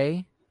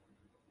Grey,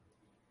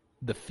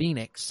 the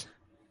Phoenix,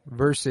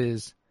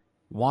 versus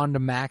Wanda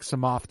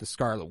Maximoff, the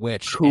Scarlet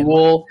Witch.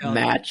 Cool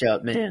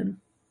matchup, man.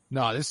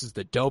 No, this is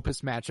the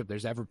dopest matchup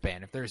there's ever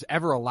been. If there's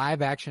ever a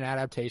live action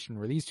adaptation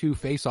where these two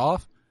face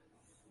off,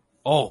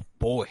 oh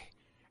boy,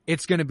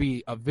 it's going to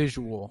be a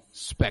visual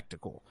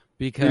spectacle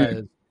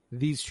because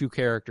these two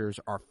characters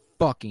are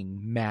fucking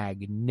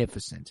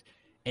magnificent.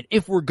 And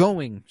if we're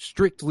going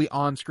strictly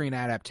on-screen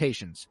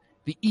adaptations,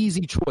 the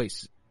easy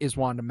choice is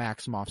Wanda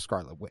Maximoff,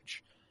 Scarlet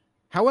Witch.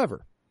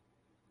 However,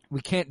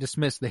 we can't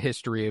dismiss the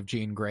history of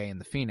Jean Grey and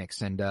the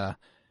Phoenix, and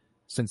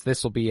since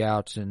this will be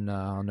out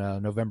on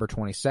November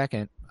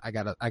 22nd, I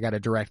gotta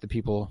direct the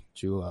people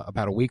to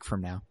about a week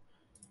from now.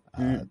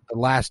 The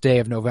last day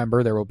of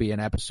November, there will be an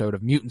episode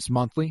of Mutants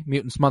Monthly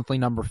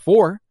number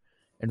 4,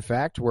 in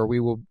fact, where we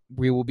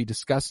will be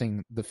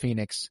discussing the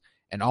Phoenix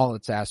and all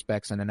its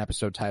aspects in an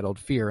episode titled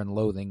Fear and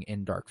Loathing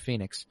in Dark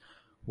Phoenix,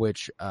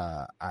 which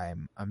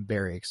I'm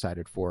very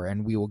excited for,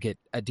 and we will get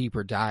a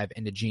deeper dive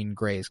into Jean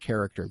Grey's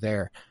character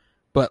there.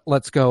 But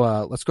let's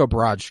go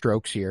broad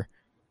strokes here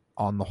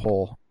on the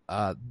whole.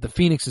 The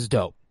Phoenix is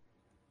dope.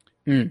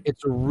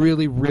 It's a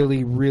really,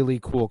 really, really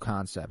cool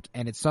concept,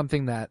 and it's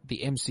something that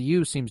the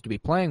MCU seems to be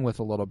playing with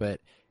a little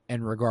bit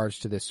in regards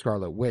to this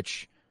Scarlet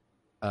Witch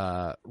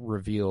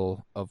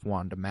reveal of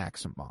Wanda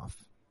Maximoff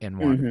in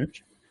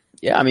WandaVision.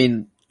 Yeah, I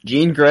mean,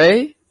 Jean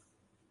Grey,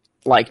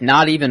 like,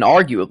 not even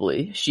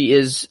arguably, she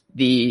is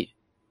the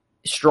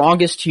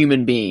strongest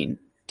human being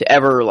to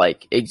ever,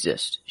 like,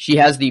 exist. She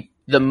has the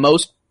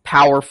most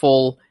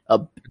powerful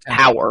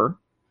power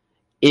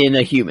in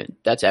a human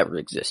that's ever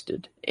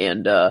existed.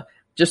 And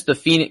just the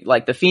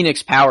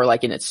Phoenix power,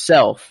 like, in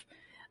itself,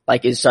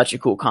 like, is such a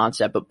cool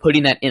concept. But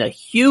putting that in a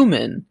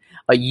human,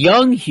 a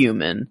young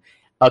human,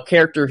 a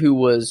character who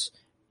was,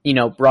 you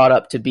know, brought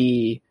up to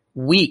be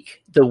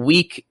weak, the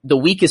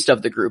weakest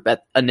of the group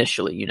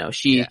initially, you know,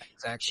 she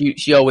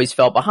always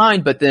fell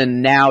behind, but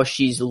then now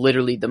she's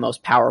literally the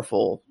most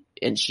powerful,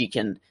 and she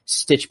can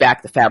stitch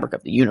back the fabric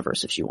of the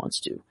universe if she wants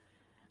to.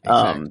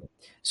 Exactly.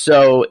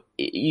 So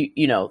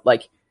you know,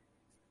 like,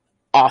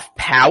 off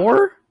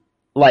power,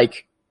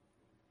 like,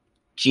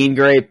 Jean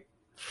Grey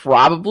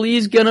probably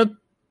is gonna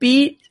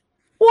beat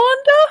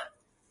Wanda.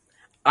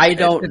 We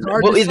don't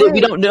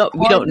know.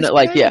 We don't know.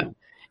 Like,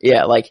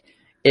 yeah. Like,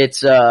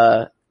 it's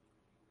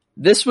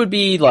this would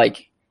be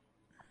like,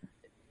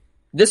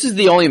 this is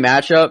the only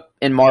matchup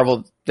in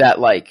Marvel that,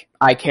 like,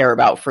 I care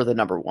about for the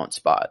number 1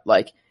 spot.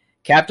 Like,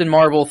 Captain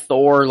Marvel,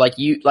 Thor,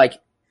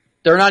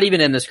 they're not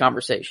even in this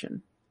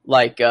conversation.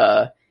 Like,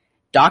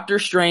 Doctor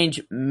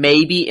Strange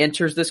maybe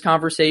enters this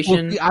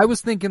conversation. Well, I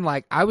was thinking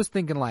like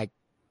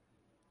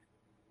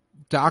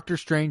Doctor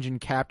Strange and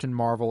Captain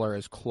Marvel are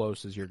as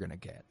close as you're gonna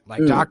get.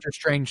 Like, Doctor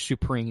Strange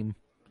supreme,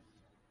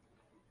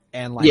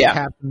 and like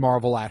Captain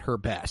Marvel at her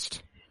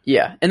best.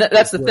 Yeah, and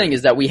that's the thing,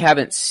 is that we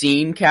haven't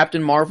seen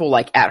Captain Marvel,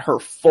 like, at her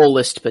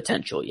fullest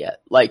potential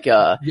yet. Like,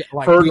 her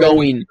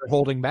going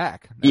holding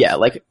back. Be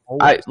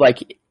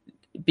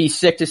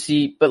sick to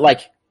see, but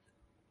like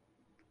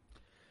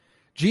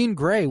Jean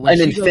Grey, when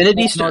an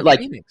Infinity Stone, like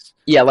Phoenix.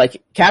 Yeah,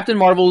 like, Captain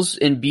Marvel's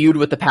imbued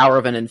with the power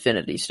of an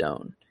Infinity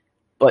Stone,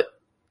 but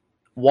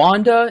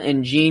Wanda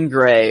and Jean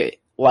Grey,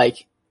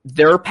 like,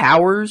 their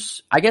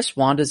powers, I guess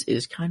Wanda's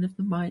is kind of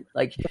the mind,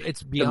 like, but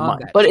it's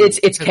beyond that. But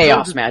it's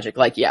chaos magic,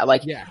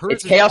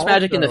 it's chaos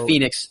magic in the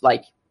Phoenix,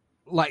 like,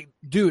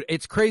 dude,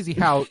 it's crazy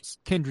how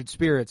kindred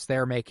spirits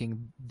they're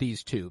making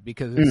these two,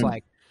 because it's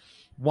like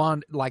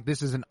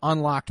this is an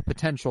unlocked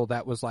potential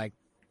that was, like,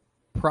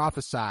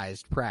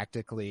 prophesized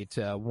practically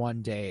to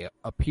one day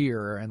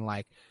appear, and,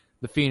 like,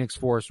 the Phoenix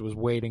Force was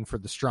waiting for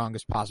the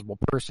strongest possible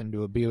person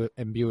to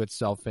imbue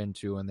itself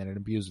into, and then it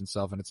imbues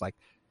itself, and it's like,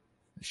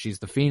 she's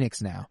the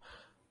Phoenix now.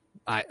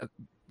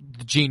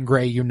 Jean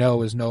Grey, you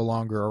know, is no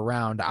longer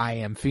around. I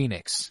am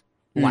Phoenix,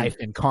 life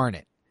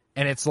incarnate.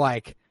 And it's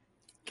like,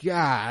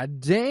 god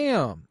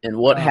damn. And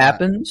what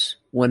happens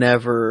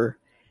whenever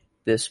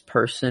this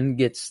person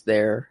gets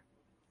their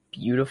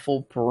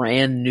beautiful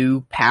brand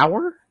new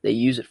power? They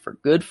use it for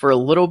good for a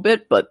little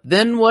bit, but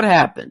then what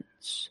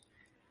happens?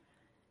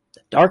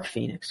 The Dark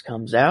Phoenix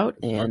comes out,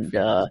 and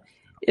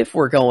if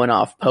we're going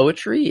off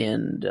poetry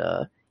and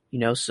you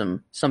know,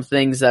 some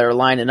things that are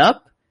lining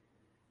up,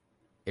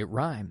 it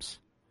rhymes.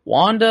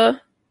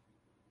 Wanda's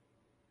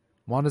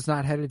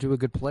not headed to a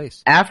good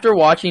place. After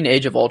watching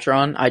Age of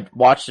Ultron, I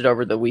watched it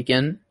over the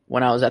weekend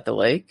when I was at the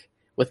lake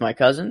with my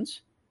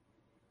cousins.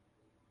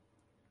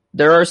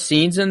 There are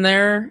scenes in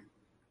there,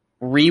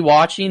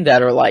 rewatching,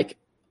 that are like,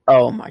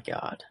 oh my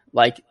god.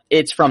 Like,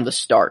 it's from the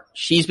start.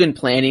 She's been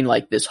planning,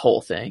 like, this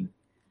whole thing.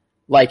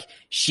 Like,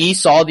 she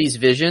saw these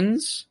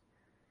visions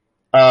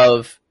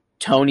of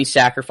Tony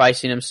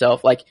sacrificing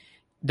himself, like,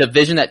 the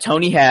vision that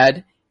Tony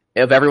had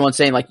of everyone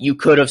saying, like, you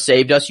could have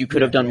saved us, you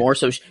could have done more.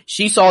 So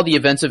she saw the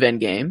events of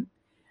Endgame.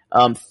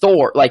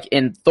 Thor, like,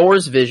 in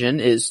Thor's vision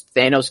is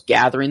Thanos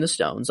gathering the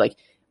stones. Like,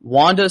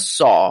 Wanda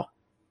saw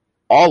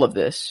all of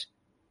this,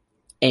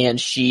 and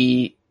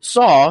she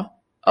saw,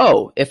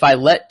 oh, if I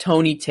let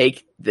Tony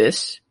take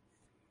this,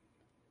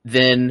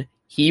 then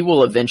he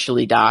will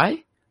eventually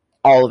die.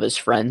 All of his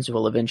friends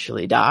will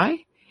eventually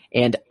die.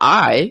 and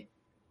I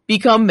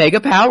become mega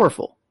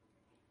powerful.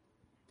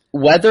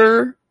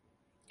 Whether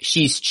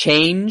she's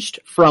changed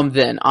from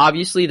then,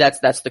 obviously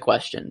that's the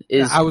question.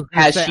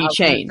 Has she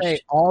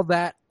changed?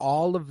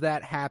 All of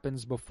that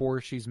happens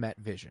before she's met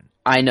Vision.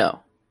 I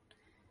know.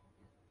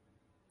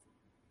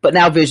 But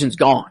now Vision's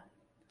gone.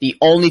 The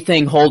only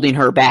thing holding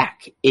her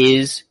back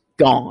is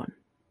gone.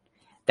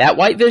 That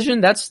white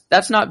Vision, that's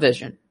not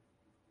Vision.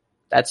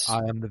 I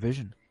am the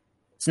Vision.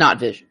 It's not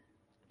Vision.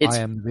 I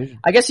am the Vision.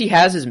 I guess he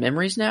has his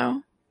memories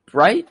now,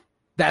 right?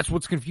 That's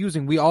what's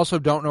confusing. We also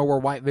don't know where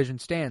White Vision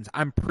stands.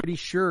 I'm pretty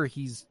sure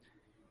he's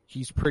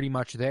pretty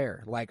much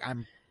there. But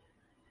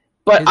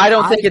I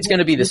don't think it's going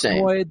to be the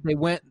same. They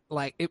went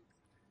like it.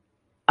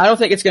 I don't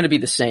think it's going to be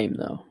the same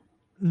though.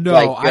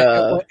 No,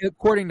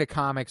 according to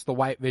comics, the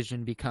White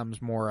Vision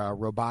becomes more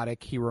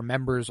robotic. He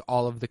remembers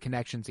all of the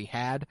connections he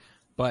had,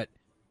 but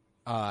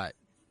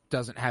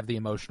doesn't have the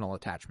emotional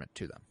attachment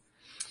to them.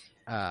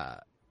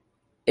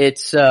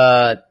 It's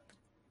and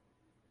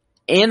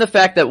the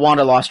fact that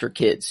Wanda lost her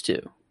kids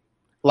too.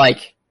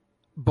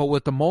 But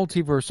with the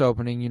multiverse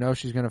opening,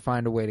 she's going to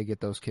find a way to get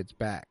those kids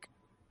back.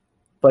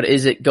 But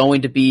is it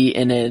going to be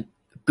in a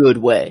good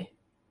way?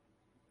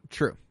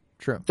 True.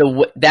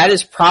 That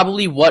is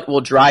probably what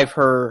will drive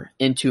her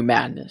into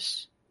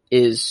madness,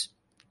 is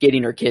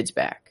getting her kids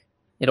back.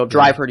 It'll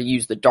drive her to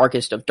use the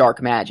darkest of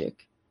dark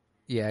magic.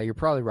 Yeah, you're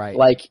probably right.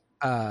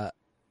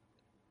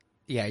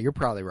 Yeah, you're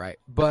probably right.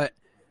 But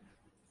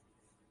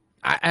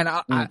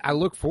I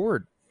look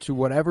forward to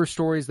whatever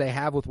stories they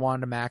have with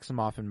Wanda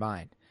Maximoff in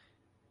mind.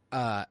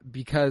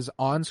 Because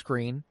on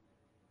screen,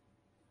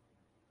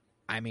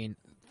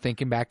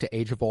 thinking back to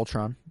Age of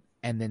Ultron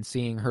and then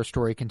seeing her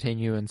story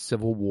continue in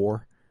Civil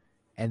War,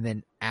 and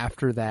then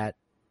after that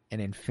in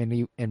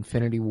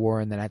Infinity War,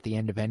 and then at the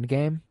end of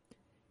Endgame,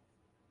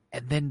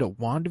 and then to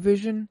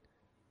WandaVision,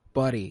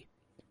 buddy,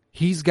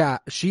 she's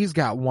got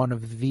one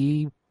of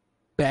the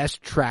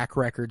best track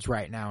records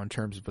right now in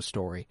terms of a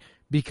story,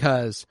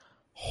 because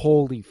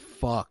holy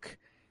fuck.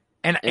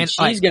 And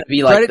she's going to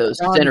be like the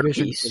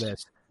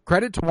centerpiece.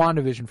 Credit to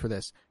WandaVision for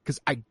this, because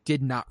I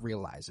did not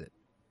realize it.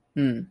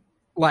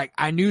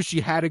 I knew she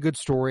had a good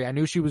story. I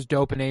knew she was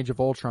dope in Age of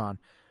Ultron.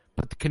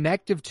 But the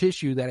connective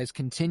tissue that has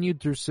continued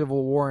through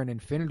Civil War and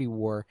Infinity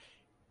War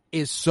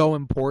is so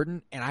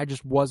important, and I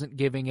just wasn't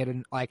giving it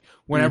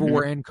whenever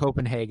we're in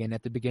Copenhagen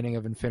at the beginning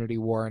of Infinity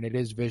War and it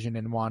is Vision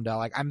and Wanda,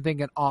 I'm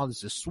thinking, oh,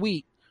 this is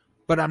sweet,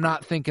 but I'm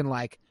not thinking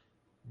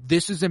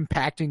this is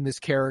impacting this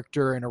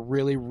character in a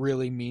really,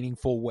 really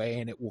meaningful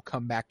way, and it will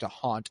come back to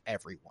haunt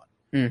everyone.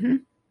 Mm-hmm.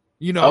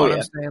 You know what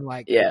I'm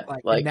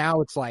saying? Now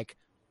it's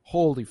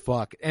holy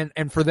fuck. And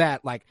for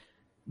that,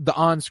 the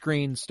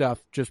on-screen stuff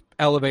just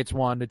elevates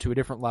Wanda to a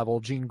different level.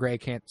 Jean Grey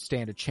can't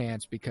stand a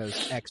chance,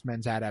 because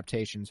X-Men's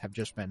adaptations have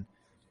just been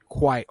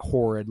quite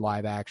horrid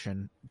live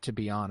action, to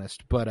be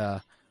honest.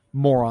 But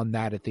more on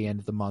that at the end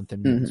of the month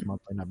in Mutants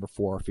Monthly number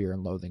 4, Fear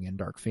and Loathing in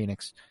Dark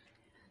Phoenix.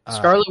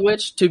 Scarlet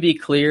Witch, to be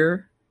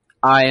clear,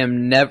 I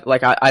am never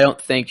I don't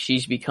think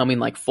she's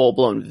becoming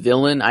full-blown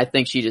villain. I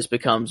think she just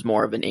becomes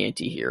more of an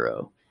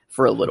anti-hero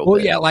for a little bit. Well,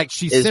 yeah,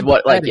 she's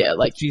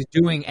sympathetic. She's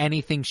doing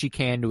anything she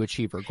can to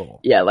achieve her goal.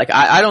 Yeah,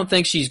 I don't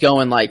think she's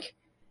going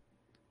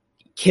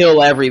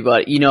kill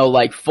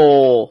everybody,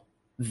 full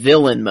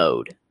villain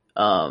mode.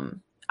 Her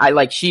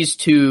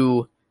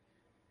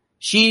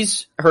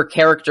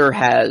character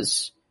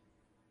has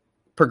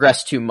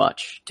progressed too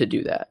much to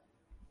do that.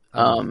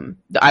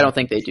 I don't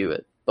think they do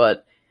it,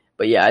 but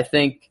yeah, I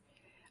think,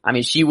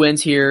 she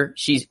wins here.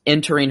 She's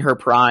entering her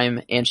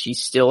prime, and she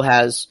still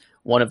has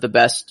one of the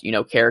best,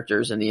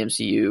 characters in the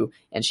MCU,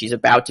 and she's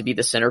about to be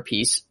the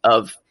centerpiece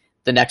of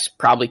the next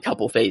probably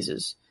couple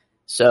phases.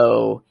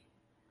 So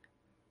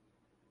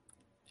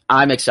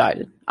I'm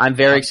excited. I'm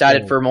very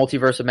excited for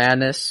Multiverse of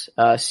Madness,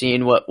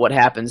 seeing what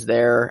happens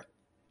there.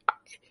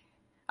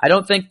 I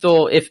don't think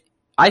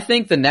I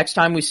think the next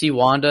time we see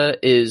Wanda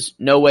is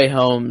No Way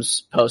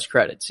Home's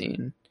post-credit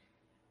scene.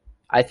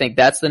 I think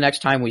that's the next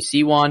time we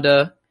see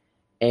Wanda,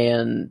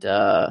 and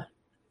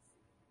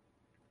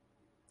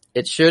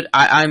it should.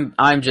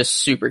 I'm just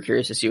super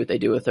curious to see what they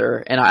do with her,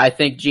 and I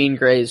think Jean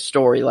Grey's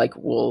story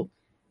will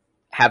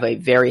have a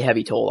very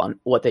heavy toll on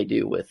what they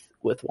do with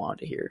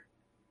Wanda here.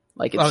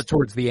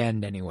 Towards the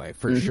end anyway,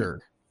 for sure.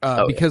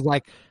 Because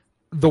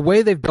the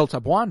way they've built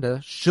up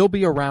Wanda, she'll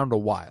be around a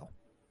while.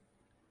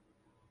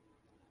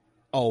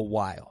 A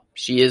while.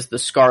 She is the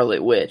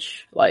Scarlet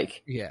Witch.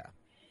 Yeah.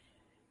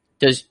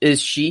 Does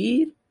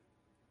she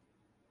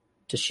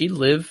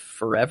live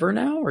forever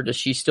now, or does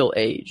she still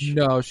age?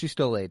 No, she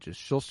still ages.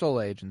 She'll still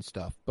age and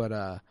stuff,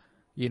 but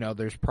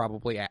there's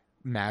probably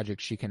magic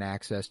she can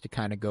access to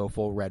kind of go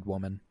full Red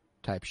Woman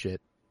type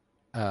shit.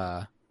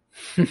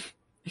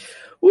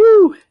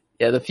 Woo!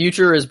 Yeah, the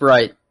future is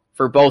bright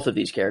for both of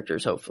these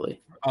characters,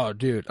 hopefully. Oh,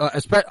 dude.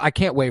 I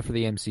can't wait for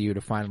the MCU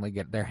to finally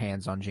get their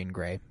hands on Jean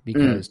Grey,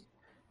 because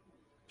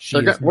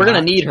we're going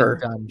to need her.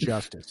 Done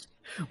justice.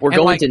 We're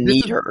going to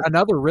need her.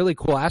 Another really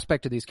cool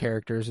aspect of these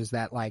characters is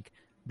that,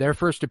 their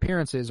first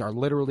appearances are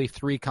literally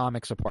 3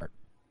 comics apart.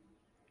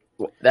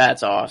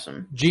 That's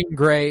awesome. Jean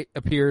Grey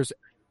appears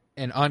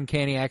in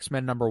Uncanny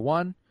X-Men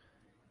 #1,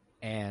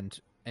 and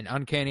in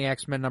Uncanny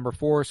X-Men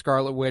 #4,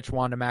 Scarlet Witch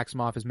Wanda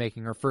Maximoff is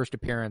making her first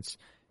appearance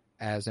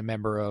as a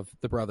member of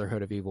the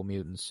Brotherhood of Evil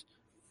Mutants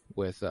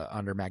with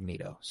under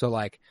Magneto. So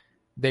like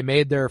they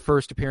made their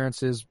first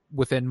appearances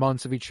within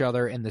months of each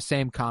other in the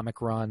same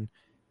comic run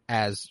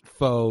as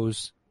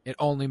foes. It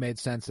only made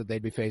sense that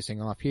they'd be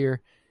facing off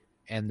here,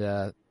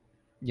 and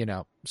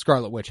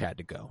Scarlet Witch had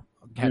to go.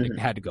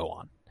 Had to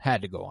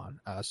go on.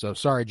 So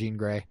sorry, Jean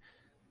Grey,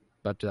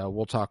 but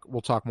we'll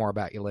talk more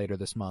about you later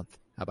this month.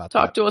 How about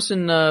talk to us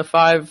in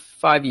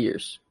 5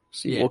 years?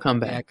 We'll come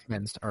back.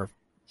 X-Men are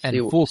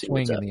in full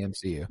swing in the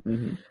MCU.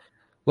 Mm-hmm.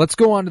 Let's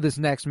go on to this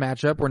next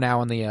matchup. We're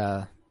now in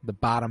the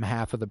bottom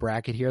half of the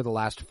bracket here. The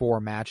last 4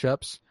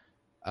 matchups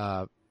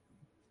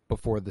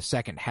before the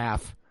second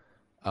half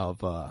of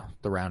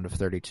the round of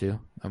 32.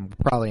 And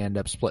we'll probably end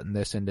up splitting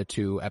this into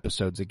 2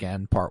 episodes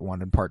again, part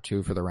 1 and part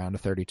 2 for the round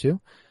of 32.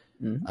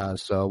 Mm-hmm.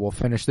 So we'll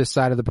finish this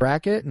side of the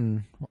bracket,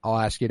 and I'll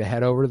ask you to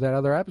head over to that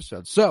other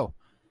episode. So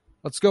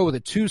let's go with a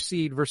 2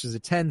 seed versus a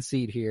 10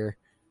 seed here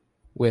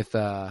with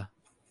the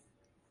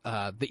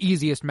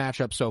easiest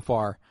matchup so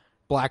far,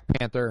 Black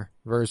Panther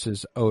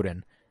versus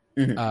Odin.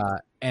 Mm-hmm.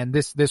 And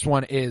this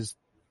one is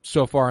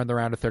so far in the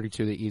round of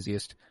 32 the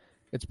easiest.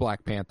 It's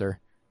Black Panther.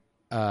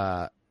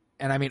 And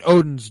I mean,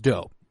 Odin's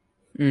dope.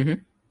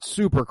 Mm-hmm.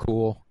 Super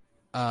cool.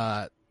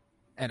 And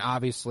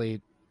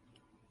obviously,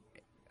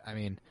 I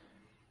mean,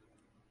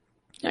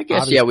 I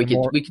guess we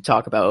could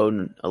talk about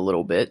Odin a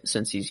little bit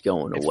since he's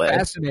going away. It's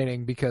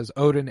fascinating because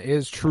Odin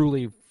is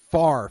truly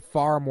far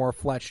more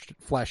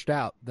fleshed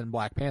out than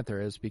Black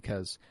Panther is,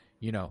 because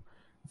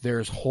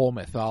there's whole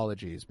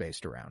mythologies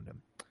based around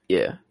him.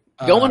 Yeah.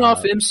 Going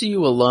off MCU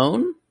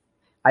alone,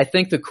 I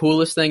think the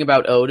coolest thing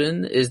about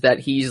Odin is that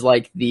he's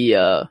like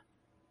the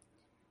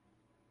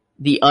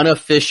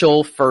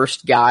unofficial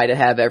first guy to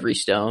have every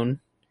stone.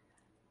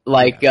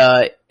 Like,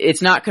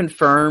 it's not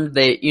confirmed.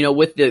 They,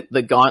 with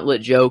the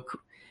gauntlet joke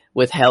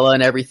with Hela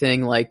and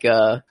everything, like,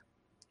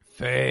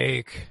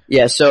 fake.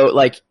 Yeah. So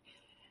like,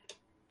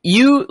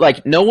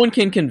 no one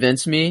can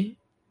convince me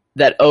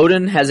that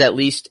Odin has at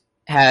least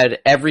had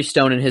every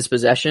stone in his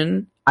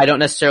possession. I don't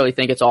necessarily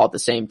think it's all at the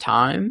same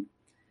time.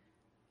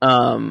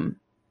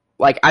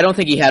 I don't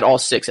think he had all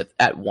 6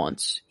 at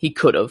once. He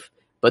could have,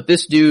 but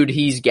this dude,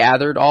 he's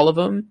gathered all of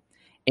them,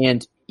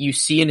 and you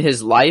see in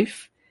his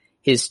life,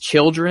 his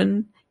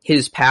children,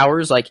 his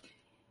powers, like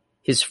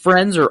his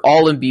friends are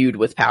all imbued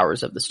with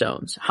powers of the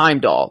stones.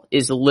 Heimdall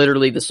is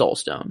literally the soul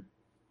stone.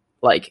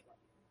 Like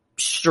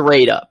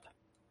straight up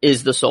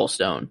is the soul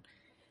stone.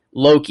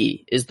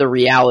 Loki is the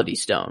reality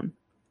stone.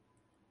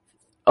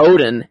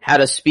 Odin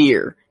had a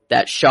spear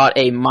that shot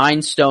a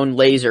mind stone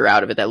laser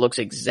out of it that looks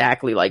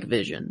exactly like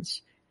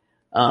Vision's.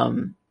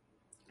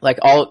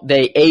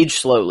 They age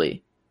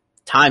slowly.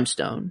 Time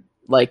stone.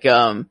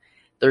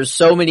 There's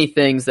so many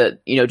things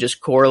that, just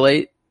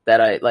correlate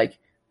that I like.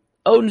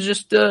 Odin's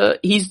just,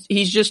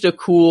 he's just a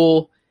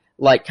cool,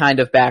 kind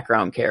of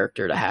background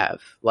character to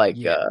have.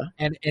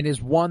 And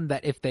is one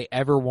that if they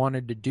ever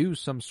wanted to do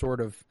some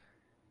sort of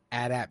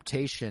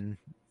adaptation,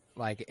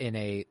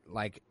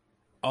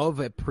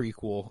 of a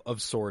prequel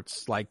of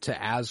sorts,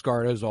 to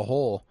Asgard as a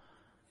whole,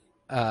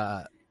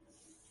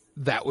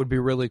 that would be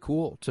really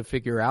cool to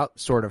figure out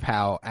sort of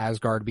how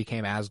Asgard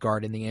became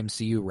Asgard in the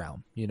MCU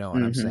realm. You know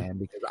what I'm saying?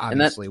 Because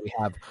obviously we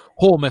have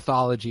whole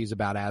mythologies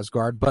about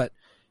Asgard, but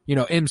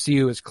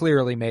MCU has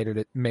clearly made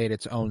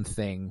its own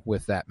thing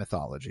with that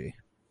mythology.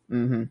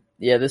 Mm-hmm.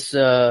 Yeah, this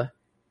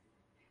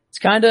it's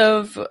kind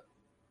of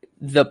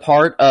the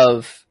part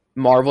of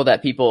Marvel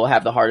that people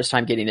have the hardest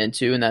time getting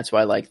into, and that's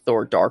why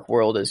Thor: Dark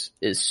World is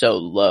so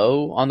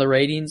low on the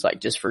ratings,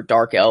 just for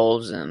dark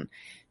elves and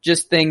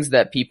just things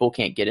that people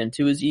can't get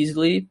into as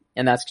easily.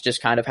 And that's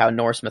just kind of how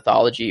Norse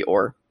mythology,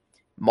 or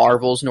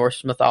Marvel's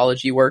Norse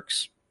mythology,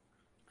 works,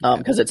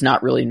 because it's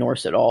not really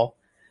Norse at all.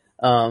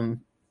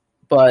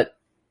 But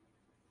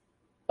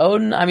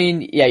Odin, I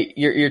mean, yeah,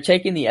 you're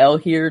taking the L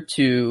here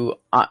to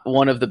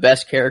one of the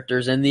best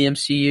characters in the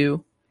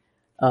MCU.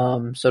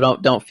 So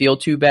don't feel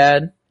too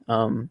bad.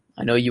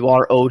 I know you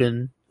are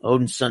Odin's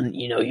son.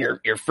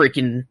 You're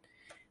freaking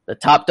the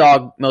top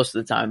dog most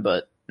of the time,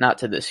 but not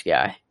to this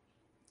guy.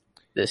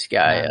 This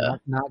guy,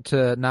 not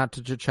to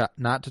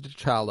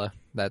T'Challa.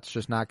 That's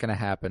just not going to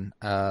happen.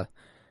 The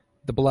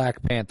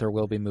Black Panther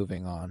will be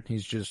moving on.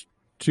 He's just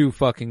too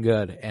fucking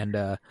good,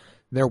 and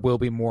there will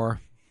be more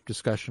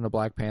discussion of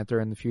Black Panther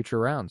in the future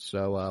rounds.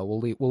 So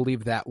we'll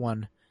leave that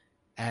one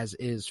as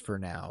is for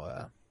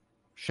now.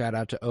 Shout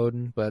out to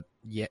Odin, but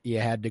you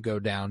had to go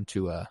down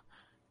to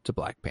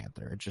Black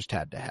Panther. It just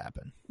had to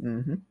happen.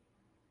 Mm-hmm.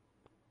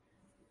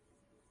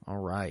 All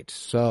right.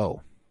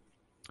 So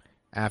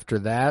after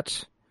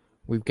that,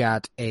 we've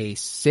got a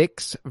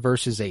 6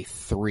 versus a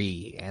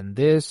 3, and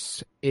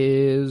this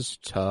is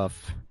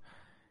tough.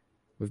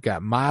 We've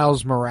got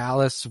Miles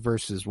Morales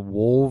versus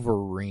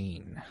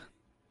Wolverine.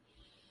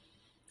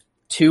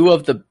 2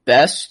 of the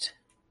best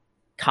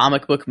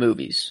comic book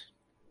movies.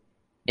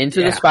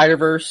 Into the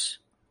Spider-Verse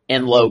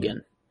and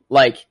Logan.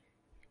 Like,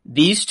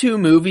 these two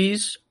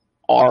movies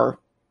are...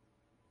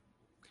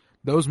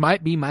 Those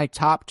might be my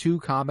top 2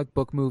 comic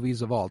book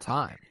movies of all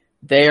time.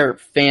 They're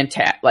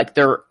fantastic. Like,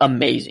 they're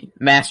amazing.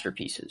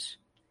 Masterpieces.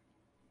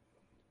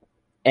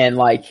 And,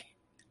 like,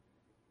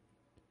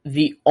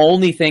 the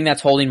only thing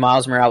that's holding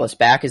Miles Morales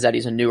back is that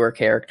he's a newer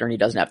character and he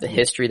doesn't have the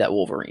history that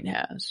Wolverine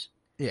has.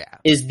 Yeah.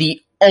 Is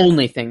the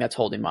only thing that's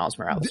holding Miles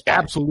Morales back.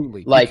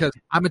 Absolutely. Like, because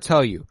I'm going to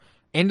tell you,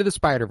 Into the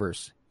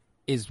Spider-Verse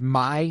is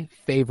my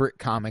favorite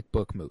comic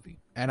book movie.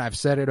 And I've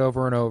said it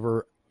over and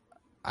over.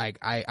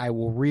 I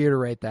will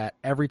reiterate that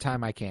every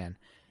time I can,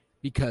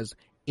 because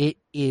it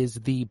is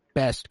the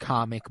best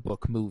comic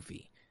book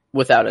movie.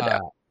 Without a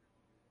doubt.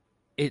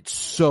 It's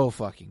so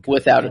fucking good.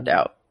 Without a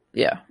doubt.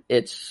 Yeah.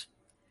 It's...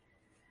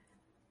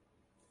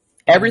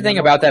 Everything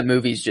about that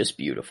movie is just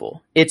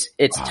beautiful. It's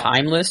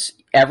timeless.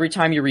 Every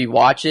time you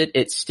rewatch it,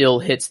 it still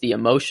hits the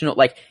emotional.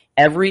 Like,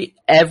 every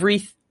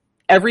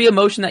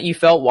emotion that you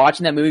felt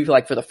watching that movie,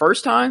 like, for the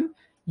first time,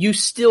 you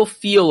still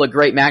feel a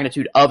great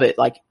magnitude of it,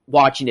 like,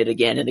 watching it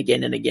again and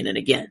again and again and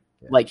again.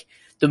 Yeah. Like,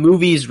 the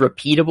movie is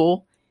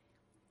repeatable.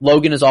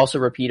 Logan is also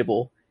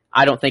repeatable.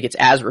 I don't think it's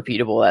as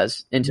repeatable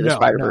as Into the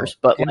Spider-Verse,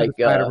 but Into like,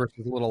 the Spider-Verse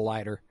is a little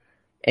lighter.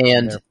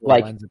 And,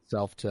 like, lends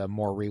itself to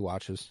more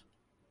rewatches.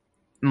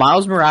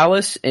 Miles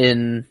Morales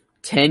in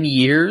 10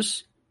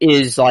 years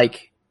is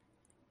like,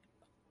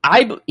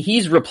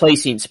 he's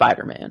replacing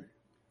Spider-Man.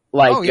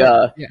 Like,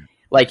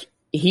 like,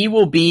 he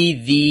will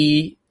be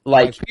the,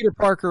 like, Peter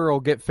Parker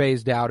will get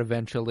phased out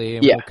eventually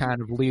and we'll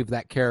kind of leave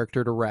that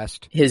character to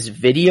rest. His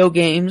video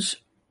games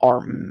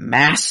are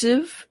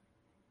massive.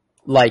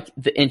 Like,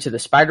 Into the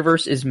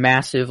Spider-Verse is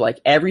massive.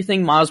 Like,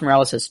 everything Miles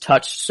Morales has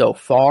touched so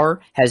far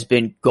has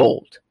been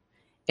gold.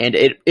 And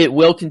it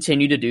will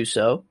continue to do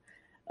so.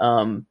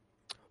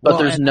 But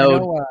there's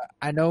no...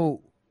 I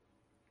know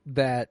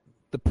that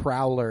the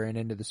Prowler in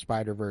Into the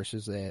Spider-Verse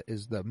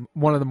is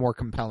one of the more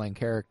compelling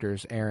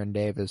characters, Aaron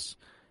Davis,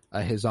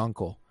 his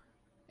uncle,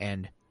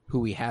 and who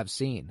we have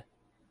seen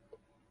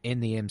in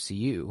the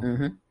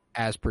MCU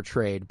as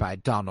portrayed by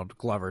Donald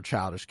Glover,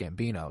 Childish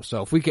Gambino.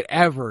 So if we could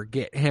ever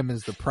get him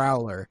as the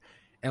Prowler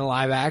in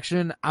live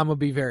action, I'm going to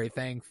be very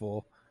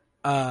thankful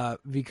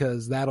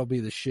because that'll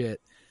be the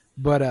shit.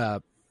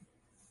 But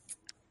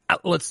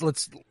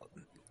let's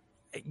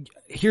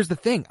here's the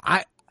thing.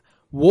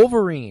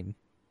 Wolverine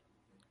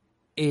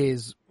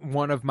is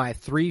one of my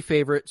 3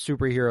 favorite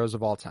superheroes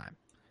of all time.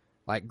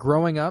 Like,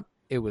 growing up,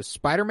 it was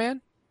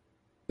Spider-Man,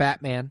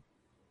 Batman,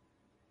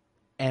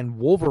 and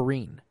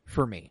Wolverine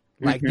for me.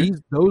 Like,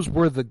 those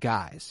were the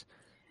guys.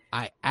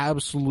 I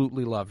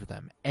absolutely loved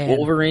them. And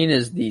Wolverine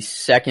is the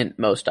second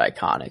most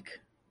iconic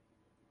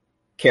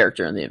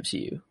character in the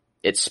MCU.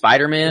 It's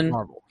Spider-Man,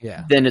 Marvel,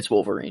 then it's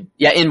Wolverine.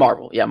 Yeah, in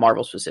Marvel. Yeah,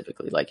 Marvel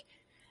specifically. Like,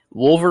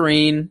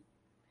 Wolverine...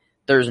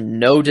 There's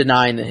no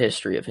denying the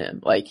history of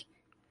him. Like,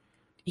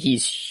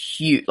 he's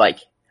huge, like,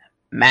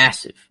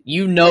 massive.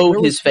 You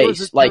know his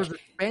face. There was a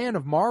span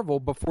of Marvel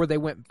before they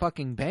went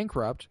fucking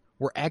bankrupt,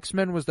 where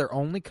X-Men was their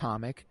only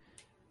comic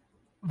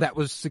that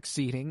was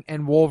succeeding,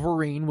 and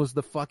Wolverine was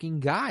the fucking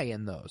guy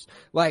in those.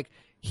 Like,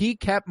 he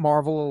kept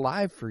Marvel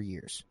alive for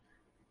years.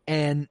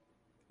 And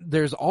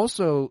there's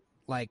also,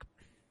 like,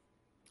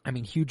 I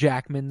mean, Hugh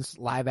Jackman's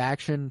live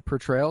action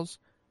portrayals,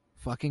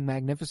 fucking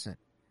magnificent.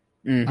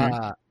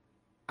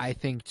 I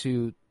think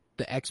to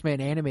the X-Men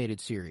animated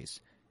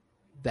series,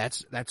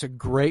 that's a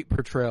great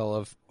portrayal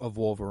of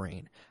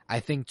Wolverine.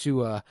 I think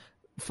to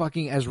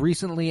fucking as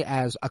recently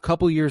as a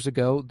couple years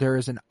ago,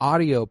 there's an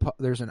audio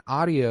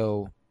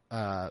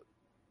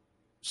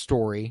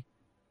story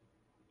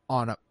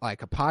on a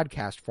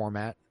podcast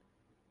format.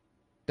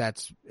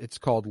 It's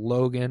called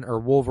Logan or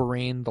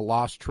Wolverine: The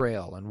Lost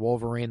Trail and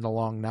Wolverine: The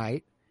Long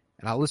Night,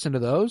 and I listen to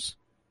those,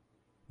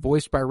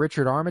 voiced by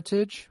Richard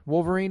Armitage.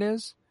 Wolverine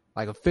is.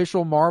 Like,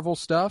 official Marvel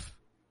stuff.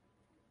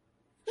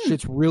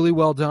 Shit's really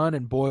well done,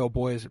 and boy, oh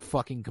boy, is it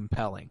fucking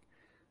compelling.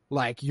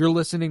 Like, you're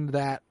listening to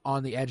that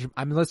on the edge.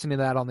 I'm listening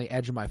to that on the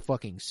edge of my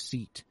fucking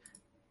seat.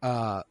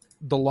 The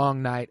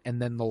Long Night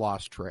and then The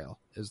Lost Trail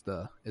is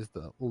the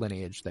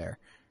lineage there.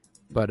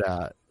 But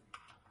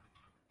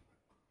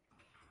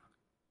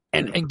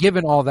and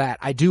given all that,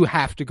 I do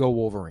have to go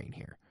Wolverine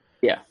here.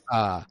 Yeah.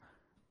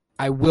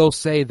 I will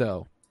say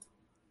though,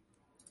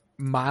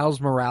 Miles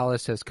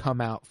Morales has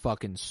come out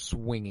fucking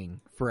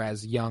swinging for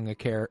as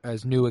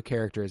new a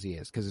character as he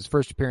is, because his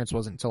first appearance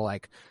wasn't until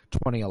like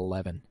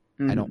 2011.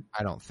 I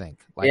don't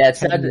think. Like, yeah, it's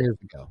 10 years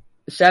ago.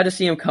 Sad to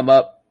see him come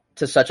up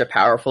to such a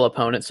powerful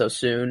opponent so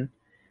soon.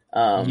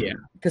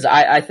 Because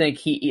I think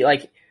he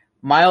like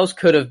Miles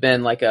could have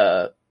been like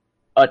a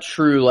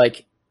true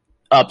like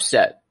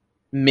upset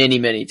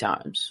many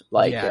times.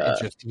 Like,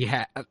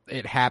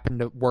 it happened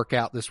to work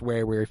out this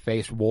way where he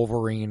faced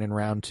Wolverine in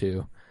round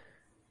 2.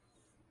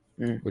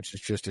 Which is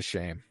just a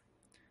shame.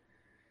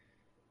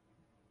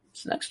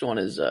 This next one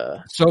is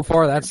so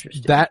far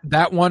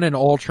that one and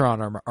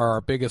Ultron are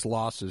our biggest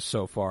losses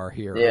so far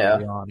here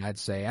early on, I'd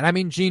say. And I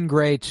mean Jean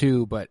Grey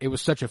too, but it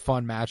was such a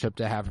fun matchup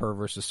to have her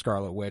versus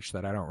Scarlet Witch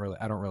that I don't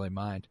really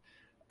mind.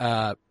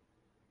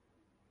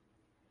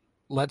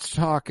 let's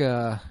talk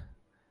the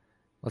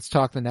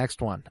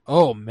next one.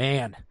 Oh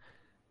man.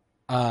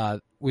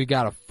 We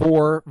got a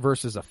 4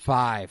 versus a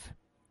 5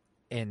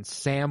 in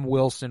Sam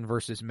Wilson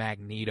versus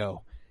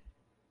Magneto.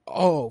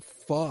 Oh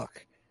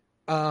fuck.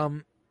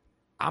 I'm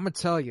gonna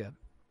tell you.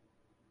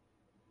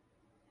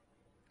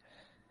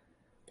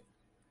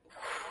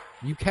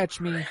 You catch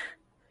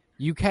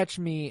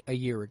me a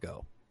year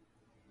ago.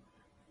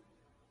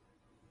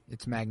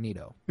 It's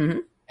Magneto. Mm-hmm.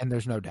 And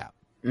there's no doubt.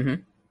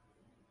 Mm-hmm.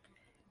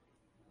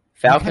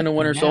 Falcon and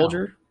Winter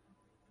Soldier.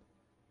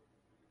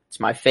 It's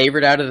my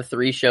favorite out of the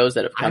 3 shows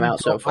that have come out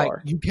so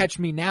far. You catch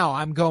me now,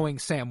 I'm going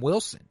Sam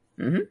Wilson.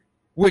 Mm-hmm.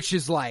 Which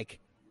is like,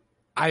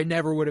 I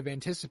never would have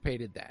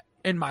anticipated that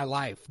in my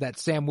life, that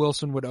Sam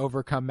Wilson would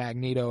overcome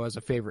Magneto as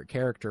a favorite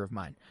character of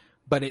mine.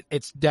 But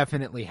it's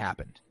definitely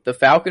happened. The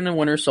Falcon and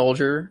Winter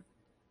Soldier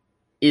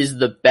is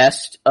the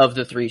best of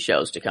the 3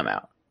 shows to come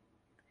out.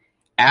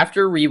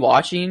 After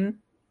rewatching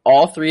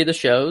all 3 of the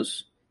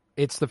shows,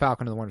 it's the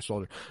Falcon and the Winter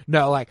Soldier.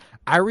 No, like,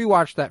 I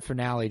rewatched that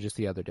finale just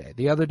the other day.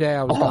 The other day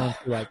I was going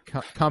through like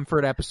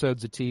comfort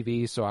episodes of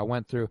TV, so I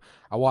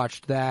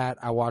watched that.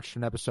 I watched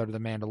an episode of The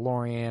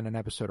Mandalorian, an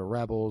episode of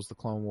Rebels, The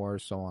Clone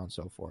Wars, so on and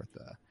so forth.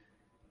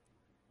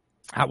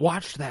 I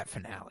watched that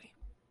finale.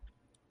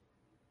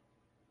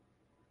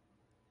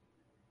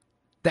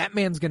 That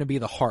man's going to be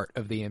the heart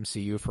of the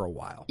MCU for a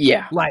while.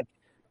 Yeah. Like,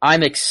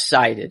 I'm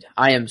excited.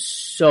 I am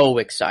so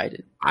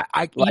excited.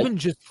 I even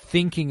just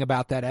thinking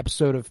about that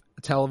episode of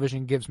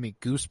television gives me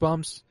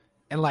goosebumps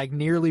and like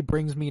nearly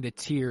brings me to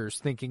tears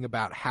thinking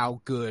about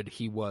how good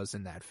he was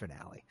in that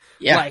finale.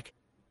 Yeah. Like,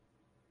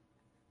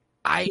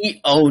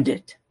 he owned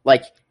it.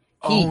 Like,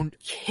 he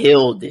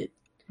killed it.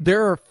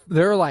 There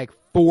are like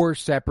 4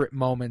 separate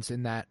moments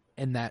in that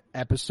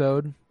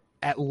episode,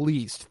 at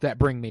least, that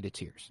bring me to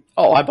tears.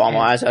 Oh, I bawl my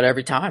eyes out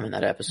every time in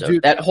that episode.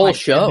 Dude, that whole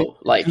show,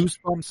 like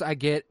goosebumps I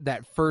get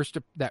that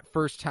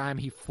first time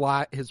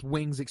his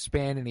wings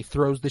expand and he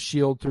throws the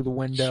shield through the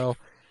window,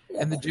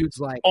 and the dude's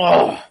like,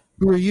 "Oh,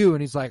 who are you?"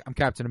 And he's like, "I'm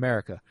Captain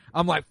America."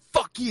 I'm like,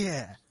 "Fuck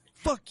yeah,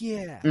 fuck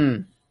yeah."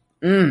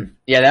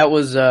 Yeah, that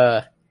was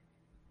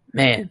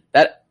man.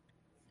 That,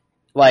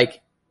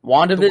 like,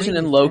 WandaVision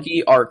and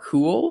Loki are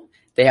cool.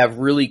 They have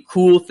really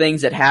cool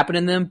things that happen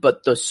in them,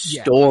 but the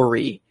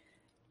story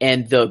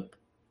and the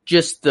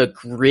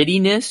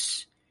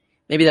grittiness,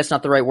 maybe that's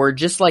not the right word,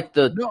 just like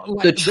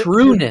the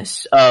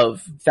trueness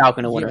of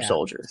Falcon and Winter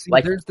Soldier. See,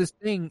 like, there's this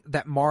thing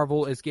that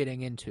Marvel is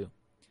getting into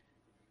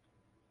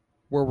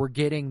where we're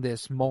getting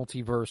this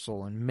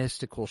multiversal and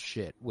mystical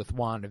shit with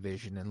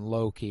WandaVision and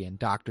Loki and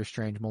Doctor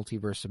Strange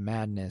Multiverse of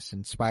Madness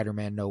and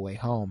Spider-Man No Way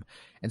Home.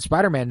 And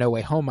Spider-Man No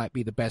Way Home might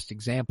be the best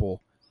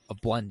example of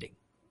blending.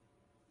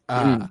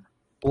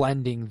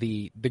 Blending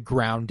the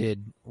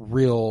grounded,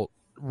 real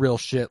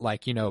shit,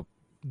 like, you know,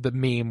 the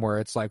meme where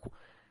it's like,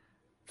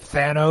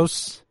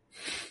 Thanos,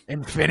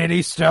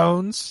 Infinity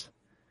Stones,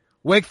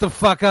 wake the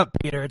fuck up,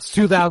 Peter. It's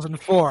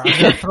 2004.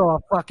 I'm gonna throw a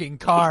fucking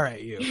car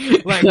at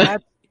you. Like,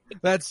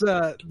 that's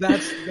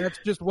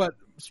just what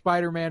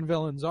Spider-Man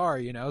villains are,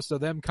 you know. So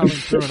them coming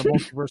through in a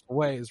multiversal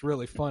way is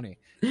really funny.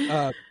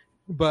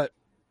 But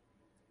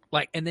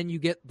like, and then you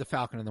get the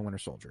Falcon and the Winter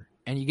Soldier,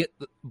 and you get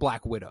the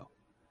Black Widow,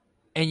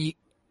 and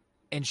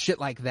shit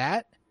like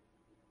that.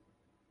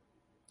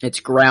 It's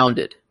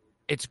grounded.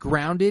 It's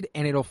grounded,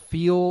 and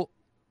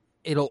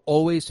it'll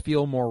always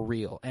feel more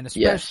real. And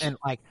especially, and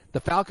like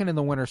the Falcon and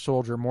the Winter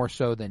Soldier, more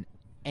so than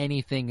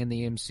anything in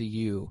the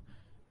MCU,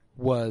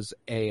 was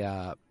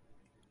a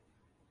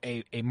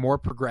more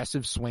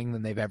progressive swing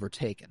than they've ever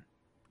taken.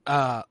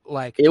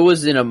 Like, it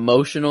was an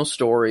emotional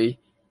story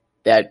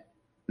that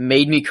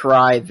made me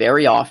cry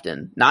very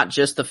often. Not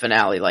just the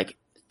finale, like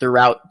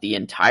throughout the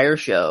entire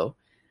show.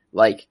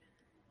 Like,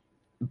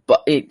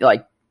 but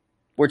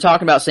we're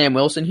talking about Sam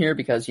Wilson here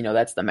because, you know,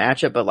 that's the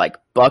matchup, but like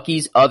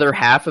Bucky's other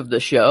half of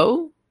the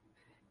show,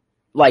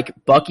 like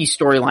Bucky's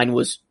storyline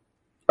was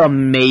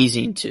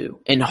amazing too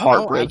and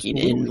heartbreaking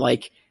and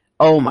like,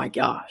 oh my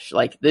gosh,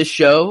 like this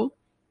show,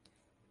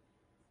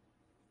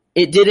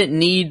 it didn't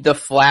need the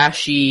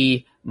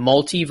flashy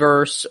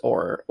multiverse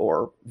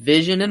or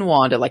Vision and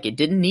Wanda. Like, it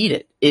didn't need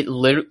it.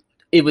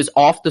 It was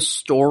off the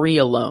story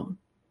alone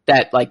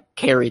that like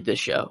carried the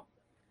show.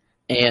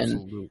 And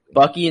absolutely.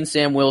 Bucky and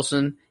Sam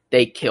Wilson,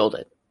 they killed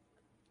it.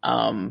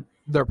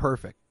 They're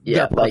perfect.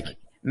 Yeah, like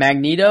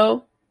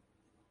Magneto,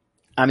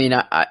 I mean,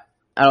 I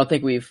don't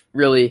think we've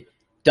really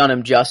done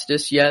him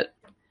justice yet.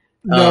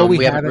 No,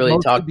 we haven't really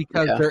talked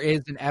because there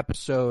is an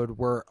episode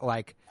where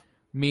like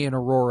me and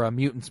Aurora,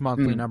 Mutants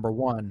Monthly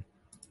 #1,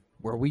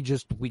 where we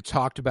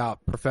talked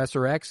about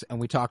Professor X and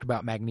we talked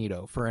about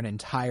Magneto for an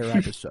entire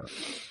episode.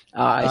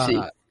 I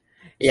see.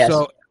 Yes.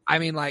 So I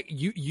mean, like,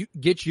 you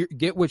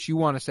get what you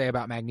want to say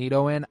about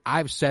Magneto in.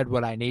 I've said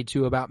what I need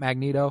to about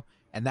Magneto,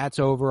 and that's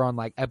over on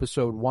like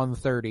episode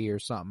 130 or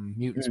something.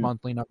 Mutants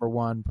Monthly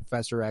 #1,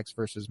 Professor X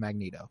versus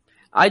Magneto.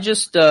 I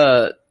just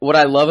what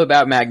I love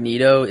about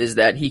Magneto is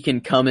that he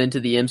can come into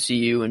the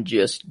MCU and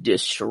just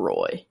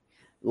destroy.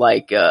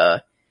 Like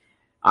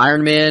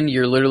Iron Man,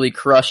 you're literally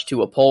crushed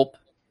to a pulp.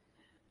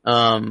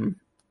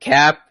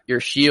 Cap, your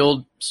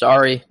shield,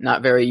 sorry,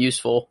 not very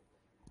useful.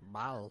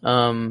 Wow.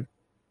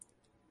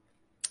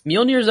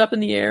 Mjolnir's up in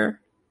the air.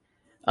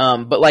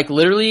 But like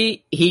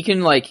literally he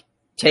can like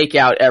take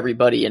out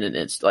everybody in an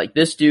instant. Like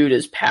this dude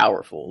is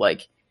powerful.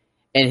 Like,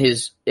 and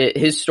his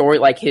story,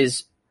 like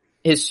his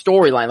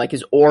storyline, like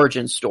his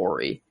origin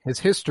story. His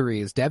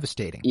history is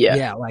devastating. Yeah.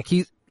 Yeah. Like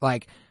he's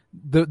like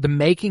the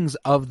makings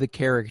of the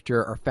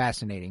character are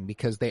fascinating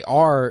because they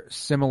are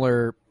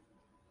similar,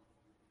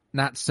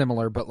 not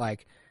similar, but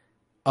like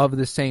of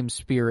the same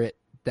spirit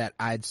that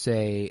I'd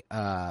say,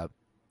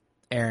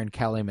 Aaron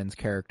Kellyman's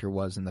character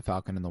was in The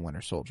Falcon and the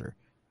Winter Soldier.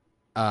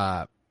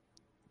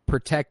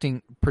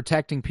 Protecting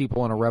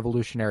people in a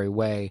revolutionary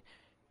way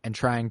and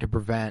trying to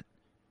prevent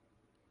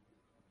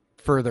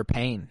further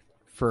pain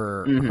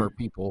for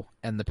people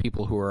and the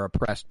people who are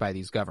oppressed by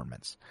these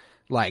governments.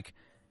 Like,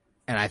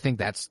 and I think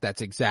that's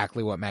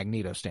exactly what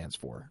Magneto stands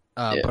for.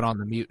 But on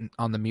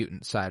the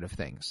mutant side of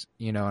things,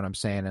 you know what I'm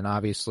saying? And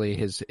obviously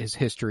his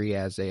history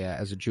as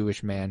a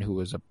Jewish man who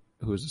was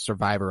a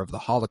survivor of the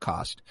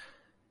Holocaust,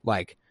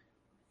 like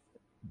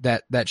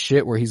that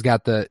shit where he's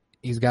got the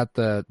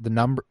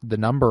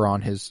number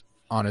on his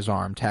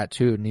arm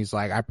tattooed, and he's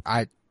like,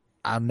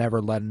 I'll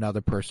never let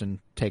another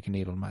person take a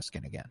needle in my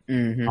skin again.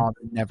 Mm-hmm. I'll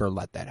never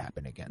let that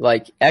happen again.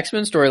 Like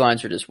X-Men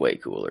storylines are just way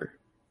cooler.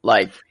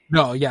 Like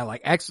no, yeah,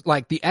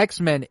 like the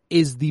X-Men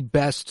is the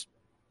best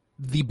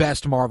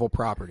Marvel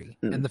property,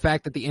 and the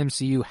fact that the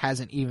MCU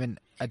hasn't even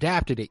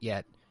adapted it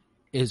yet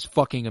is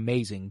fucking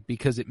amazing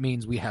because it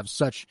means we have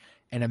such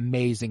an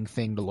amazing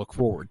thing to look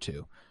forward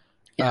to.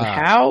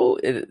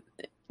 And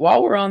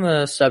while we're on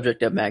the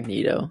subject of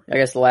Magneto, I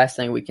guess the last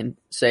thing we can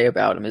say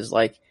about him is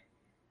like,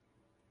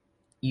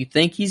 you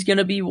think he's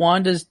gonna be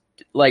Wanda's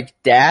like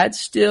dad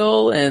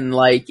still, and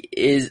like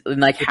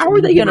how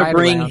are they gonna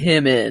bring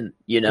him in?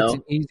 You know, it's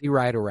an easy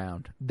ride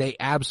around. They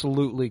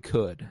absolutely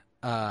could.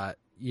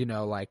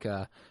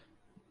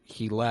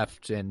 He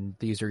left, and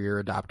these are your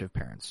adoptive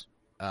parents.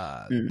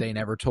 They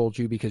never told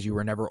you because you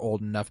were never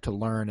old enough to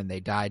learn, and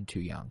they died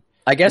too young.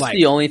 I guess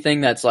the only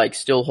thing that's like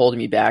still holding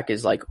me back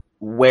is like,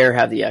 where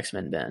have the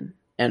X-Men been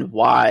and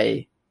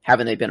why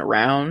haven't they been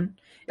around?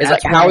 It's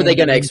like, how are they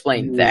going to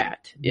explain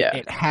that? Yeah.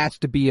 It has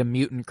to be a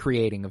mutant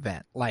creating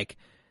event. Like,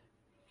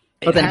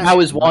 but then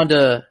how is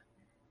Wanda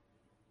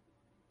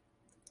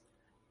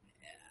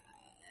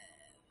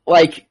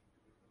like,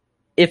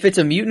 if it's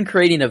a mutant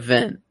creating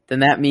event,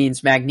 then that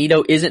means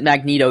Magneto isn't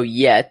Magneto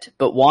yet,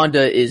 but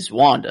Wanda is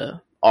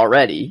Wanda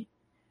already.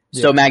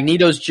 Yeah. So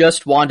Magneto's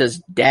just Wanda's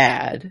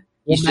dad.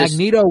 Well,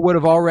 Magneto would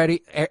have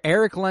already,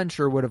 Eric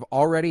Lenscher would have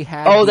already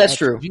had. Oh, that's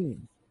true.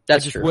 Gene.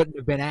 That's true. It wouldn't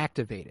have been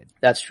activated.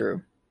 That's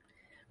true.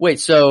 Wait,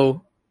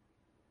 so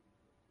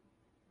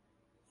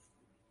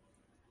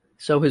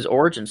his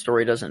origin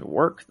story doesn't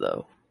work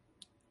though.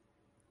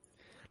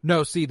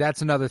 No, see,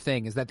 that's another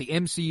thing, is that the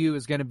MCU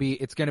is going to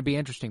be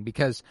interesting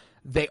because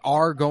they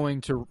are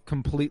going to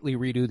completely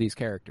redo these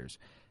characters.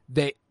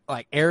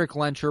 Eric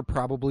Lenscher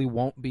probably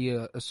won't be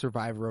a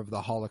survivor of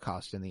the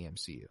Holocaust in the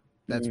MCU.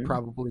 That's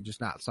probably just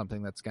not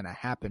something that's going to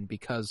happen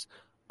because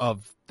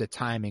of the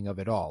timing of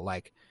it all.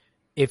 Like,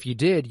 if you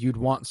did, you'd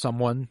want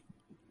someone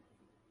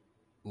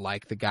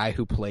like the guy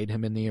who played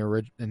him in the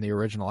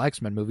original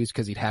X-Men movies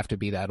because he'd have to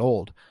be that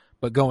old.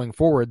 But going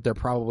forward, they're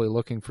probably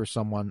looking for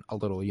someone a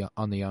little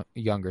on the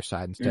younger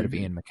side instead of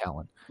Ian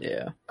McKellen.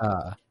 Yeah.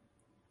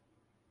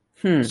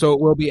 So it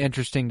will be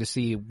interesting to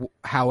see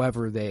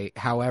however they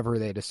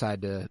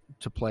decide to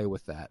play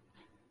with that.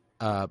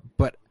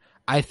 But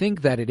I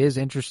think that it is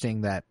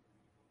interesting that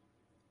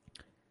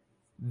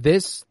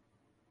this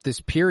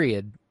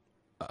period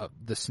of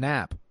the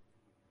snap,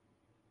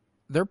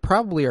 there's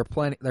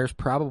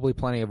probably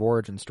plenty of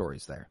origin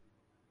stories there,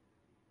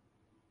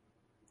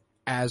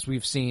 as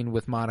we've seen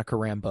with Monica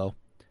Rambeau,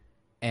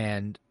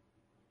 and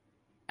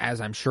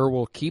as I'm sure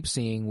we'll keep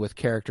seeing with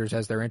characters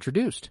as they're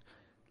introduced.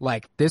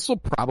 Like, this will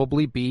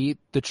probably be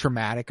the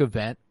traumatic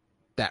event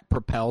that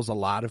propels a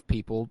lot of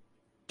people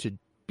to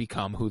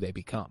become who they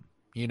become.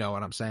 You know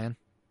what I'm saying?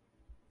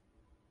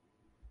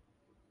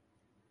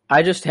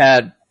 I just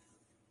had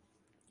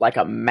like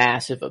a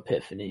massive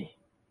epiphany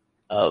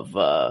of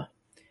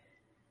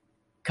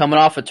coming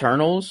off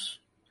Eternals.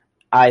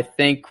 I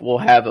think we'll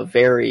have a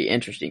very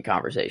interesting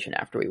conversation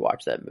after we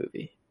watch that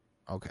movie.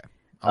 Okay.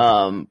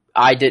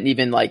 I didn't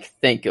even like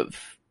think of.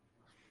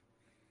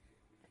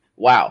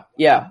 Wow.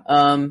 Yeah.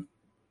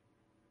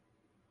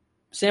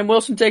 Sam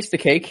Wilson takes the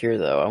cake here,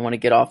 though. I want to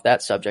get off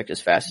that subject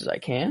as fast as I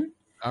can.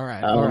 All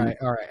right.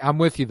 I'm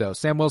with you, though.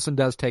 Sam Wilson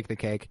does take the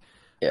cake.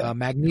 Yeah.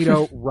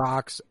 Magneto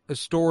rocks.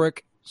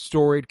 Historic,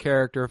 storied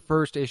character.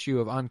 First issue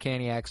of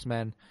Uncanny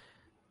X-Men.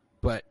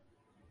 But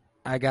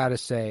I gotta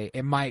say,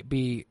 it might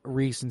be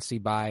recency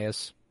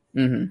bias.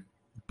 Mm-hmm.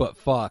 But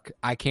fuck,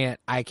 I can't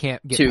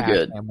get too past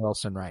good. Sam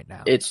Wilson right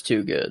now. It's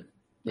too good.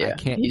 Yeah,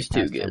 he's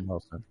too good. Sam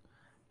Wilson.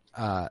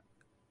 I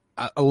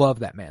love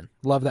that man.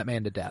 Love that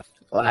man to death.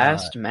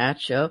 Last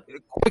matchup.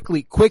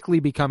 Quickly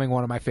becoming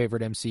one of my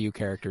favorite MCU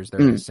characters there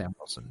is Sam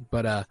Wilson.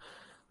 But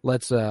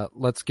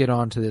let's get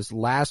on to this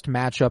last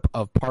matchup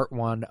of part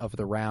 1 of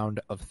the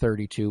round of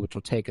 32, which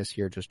will take us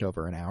here just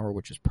over an hour,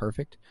 which is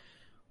perfect.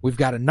 We've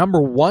got a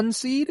number 1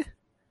 seed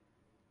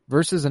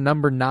versus a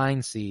number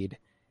 9 seed,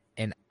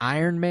 and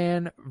Iron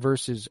Man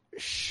versus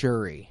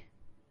Shuri.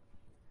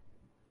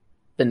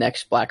 The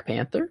next Black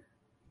Panther?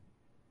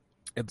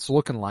 It's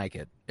looking like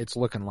it.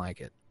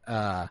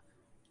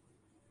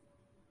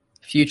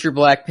 Future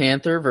Black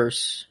Panther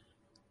versus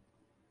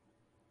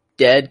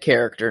dead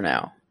character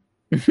now.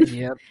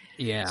 Yep.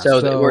 Yeah.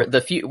 So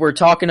we're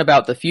talking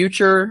about the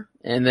future,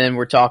 and then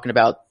we're talking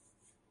about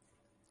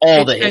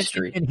all the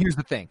history. And here's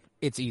the thing: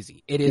 it's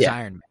easy. It is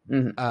Iron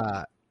Man.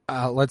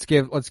 Mm-hmm.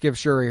 Let's give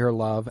Shuri her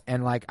love,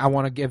 and like I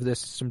want to give this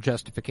some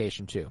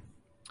justification too.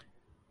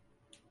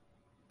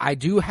 I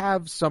do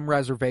have some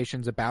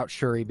reservations about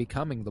Shuri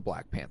becoming the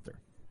Black Panther.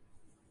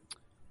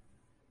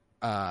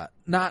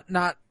 Not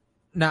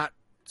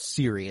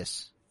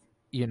serious,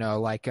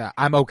 like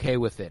I'm okay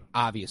with it,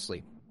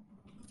 obviously.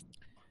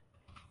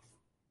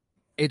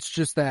 It's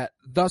just that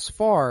thus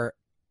far,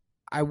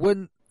 I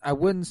wouldn't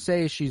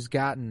say she's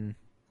gotten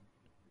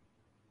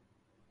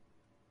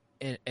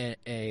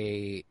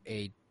a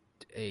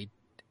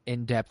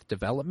in-depth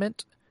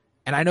development.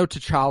 And I know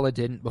T'Challa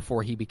didn't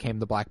before he became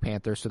the Black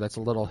Panther, so that's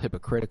a little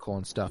hypocritical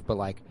and stuff, but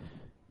like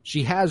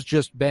she has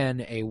just been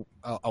a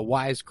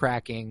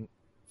wisecracking,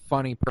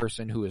 funny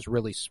person who is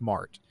really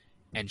smart.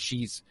 And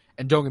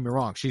don't get me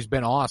wrong, she's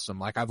been awesome.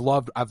 Like I've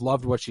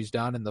loved what she's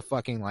done, and the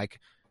fucking like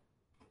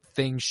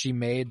things she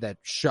made that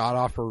shot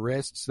off her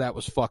wrists, that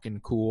was fucking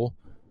cool.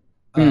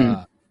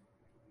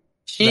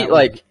 She's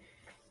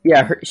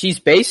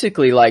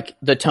basically like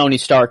the Tony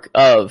Stark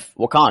of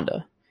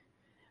Wakanda.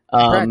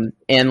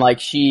 And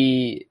like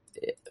she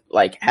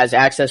like has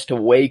access to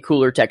way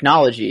cooler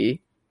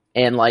technology,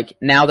 and like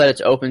now that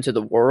it's open to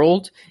the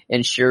world,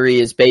 and Shuri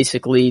is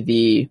basically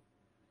the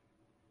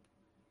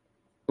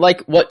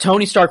like what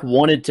Tony Stark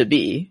wanted to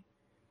be.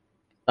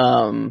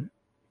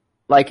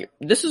 Like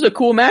this is a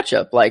cool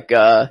matchup. Like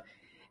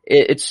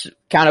it's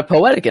kind of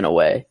poetic in a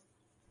way.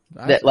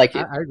 I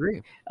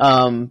agree.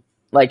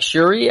 Like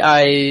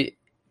Shuri,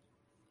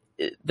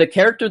 the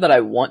character that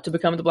I want to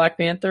become the Black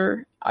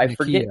Panther, I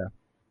forget.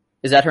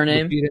 Is that her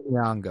name? Lupita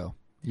Nyong'o.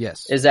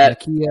 Yes. Is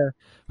that Nakia,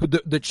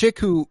 the chick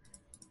who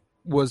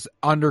was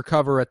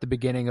undercover at the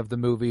beginning of the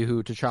movie,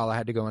 who T'Challa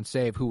had to go and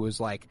save, who was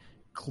like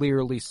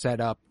clearly set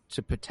up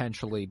to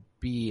potentially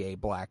be a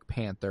Black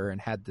Panther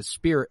and had the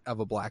spirit of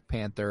a Black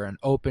Panther and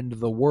opened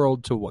the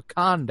world to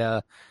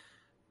Wakanda.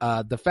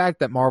 The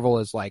fact that Marvel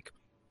has like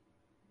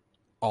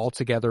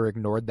altogether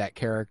ignored that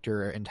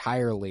character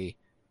entirely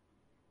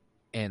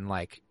in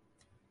like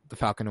the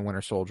Falcon and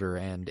Winter Soldier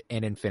and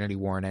in Infinity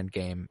War and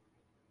Endgame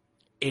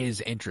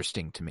is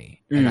interesting to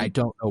me, and I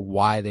don't know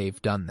why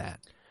they've done that.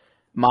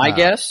 My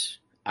guess,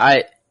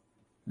 I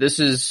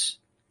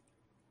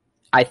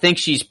think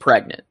she's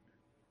pregnant.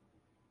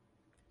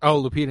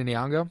 Oh, Lupita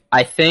Nyong'o?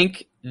 I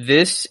think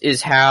this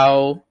is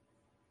how,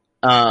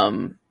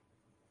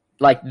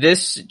 like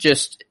this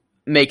just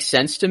makes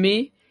sense to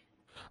me.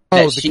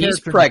 That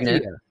she's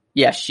pregnant. Nakia.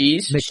 Yeah,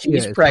 she's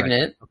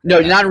pregnant. Okay. No,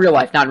 not in real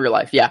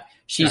life. Yeah,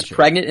 she's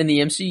pregnant in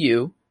the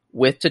MCU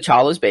with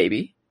T'Challa's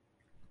baby.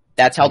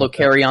 That's how they'll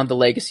carry on the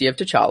legacy of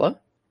T'Challa.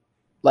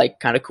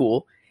 Like, kind of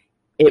cool.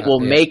 It will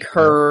make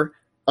her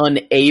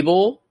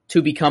unable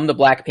to become the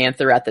Black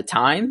Panther at the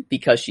time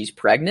because she's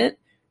pregnant.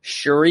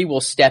 Shuri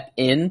will step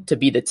in to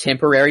be the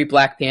temporary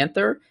Black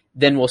Panther,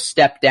 then will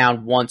step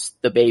down once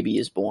the baby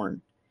is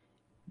born.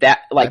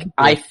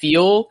 I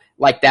feel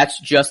like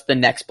that's just the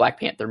next Black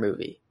Panther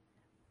movie.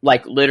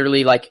 Like,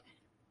 literally, like,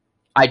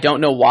 I don't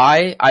know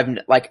why. I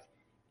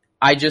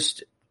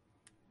just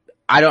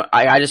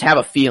have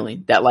a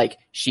feeling that like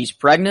she's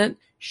pregnant,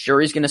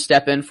 Shuri's going to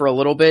step in for a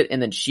little bit,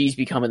 and then she's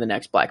becoming the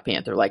next Black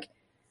Panther. Like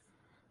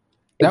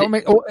that would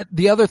make. Oh,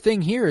 the other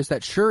thing here is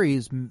that Shuri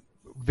is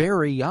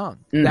very young.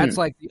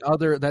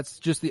 Mm-hmm. That's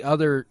just the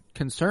other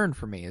concern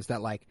for me is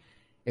that like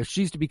if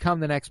she's to become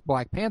the next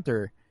Black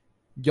Panther,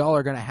 y'all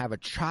are going to have a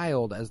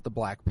child as the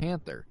Black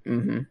Panther,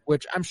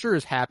 which I'm sure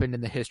has happened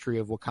in the history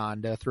of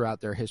Wakanda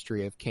throughout their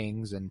history of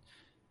kings, and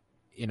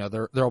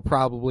there'll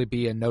probably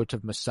be a note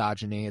of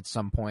misogyny at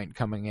some point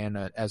coming in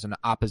as an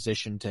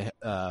opposition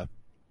to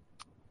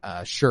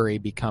Shuri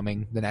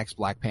becoming the next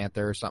Black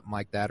Panther or something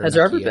like that. Has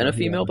there ever been a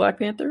female Black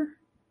Panther?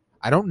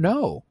 I don't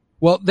know.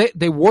 Well,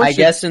 they worship. I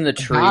guess in the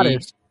tree,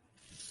 goddess.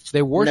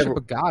 They worship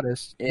a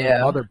goddess,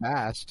 Mother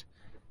Bast.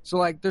 So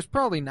like, there's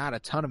probably not a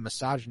ton of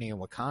misogyny in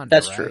Wakanda.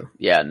 That's right? true.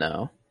 Yeah,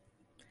 no.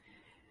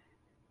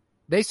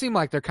 They seem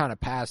like they're kind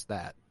of past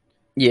that.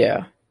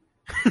 Yeah.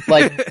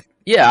 Like,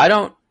 yeah, I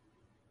don't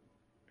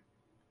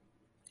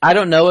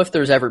know if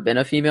there's ever been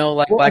a female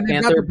like Black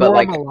Panther, but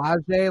like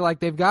Milaje, like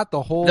they've got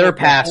the whole. They're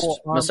past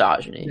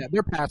misogyny. Yeah,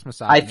 they're past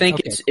misogyny. I think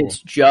it's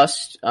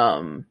just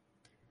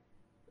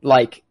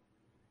like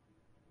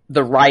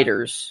the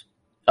writers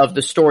of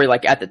the story,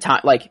 like at the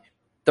time, like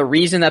the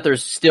reason that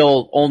there's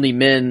still only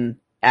men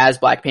as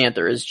Black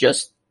Panther is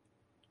just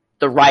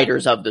the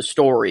writers of the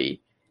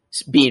story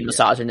being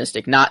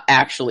misogynistic, not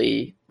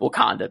actually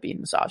Wakanda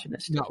being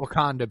misogynistic. Not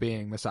Wakanda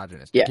being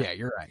misogynistic. Yeah. Yeah,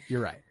 you're right.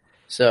 You're right.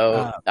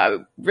 So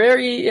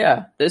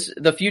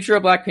the future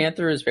of Black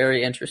Panther is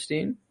very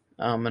interesting.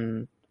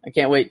 And I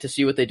can't wait to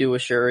see what they do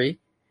with Shuri,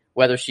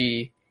 whether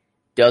she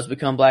does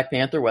become Black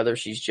Panther, whether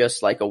she's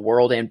just like a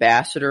world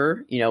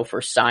ambassador,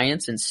 for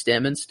science and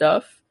STEM and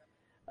stuff.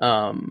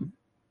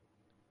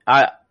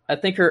 I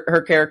think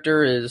her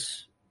character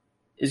is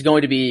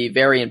going to be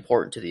very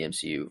important to the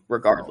MCU,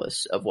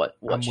 regardless of what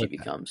she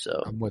becomes.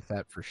 So I'm with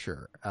that for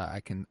sure.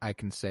 I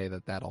can say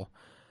that'll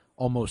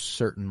almost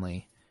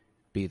certainly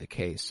be the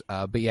case.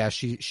 But yeah,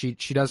 she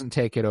doesn't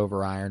take it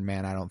over Iron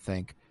Man, I don't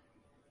think.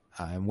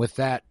 And with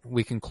that,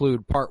 we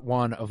conclude part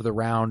 1 of the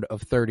round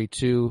of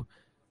 32.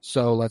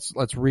 So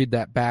let's read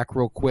that back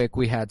real quick.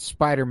 We had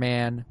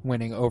Spider-Man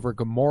winning over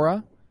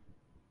Gamora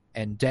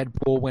and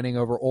Deadpool winning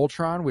over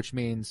Ultron, which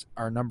means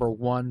our number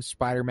 1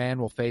 Spider-Man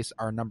will face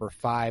our number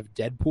 5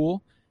 Deadpool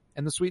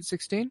in the Sweet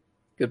 16.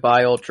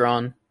 Goodbye,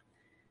 Ultron.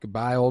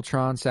 Goodbye,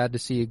 Ultron. Sad to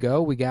see you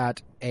go. We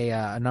got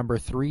a number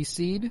 3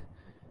 seed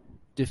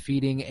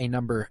defeating a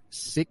number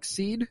 6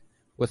 seed,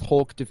 with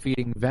Hulk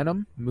defeating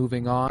Venom,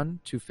 moving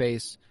on to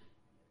face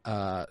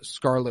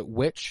Scarlet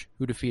Witch,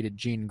 who defeated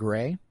Jean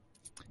Grey.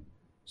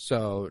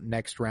 So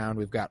next round,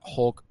 we've got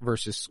Hulk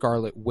versus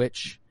Scarlet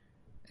Witch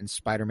and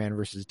Spider-Man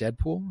versus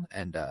Deadpool.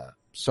 And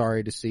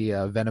sorry to see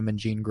Venom and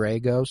Jean Grey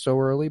go so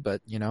early,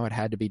 but it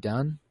had to be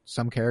done.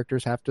 Some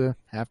characters have to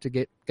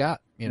get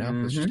got.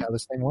 That's just how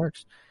this thing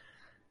works.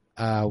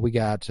 We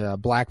got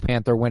Black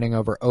Panther winning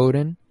over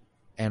Odin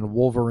and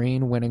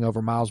Wolverine winning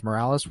over Miles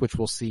Morales, which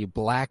we'll see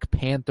Black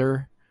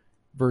Panther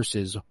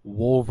versus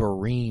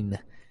Wolverine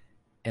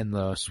in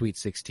the Sweet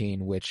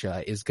 16, which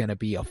is gonna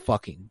be a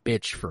fucking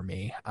bitch for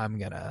me. I'm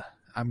gonna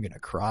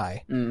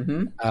cry.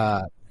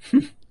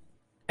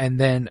 And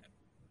then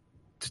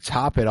to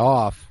top it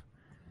off,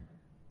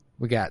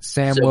 we got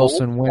Sam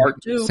Wilson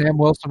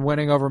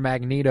winning over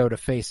Magneto to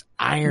face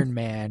Iron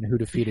Man, who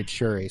defeated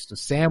Shuri. So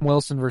Sam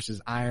Wilson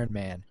versus Iron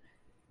Man.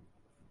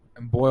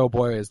 And boy, oh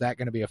boy, is that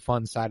going to be a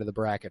fun side of the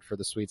bracket for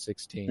the Sweet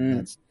 16.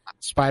 That's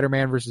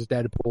Spider-Man versus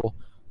Deadpool,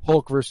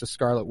 Hulk versus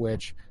Scarlet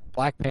Witch,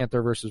 Black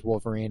Panther versus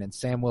Wolverine, and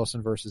Sam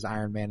Wilson versus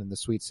Iron Man in the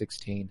Sweet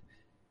 16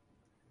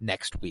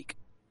 next week.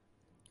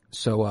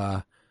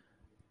 So,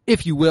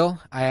 if you will,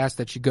 I ask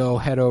that you go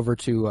head over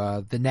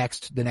to the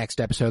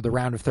next episode, the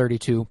Round of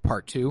 32,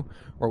 Part 2,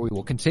 where we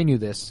will continue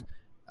this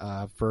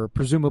for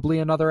presumably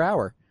another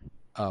hour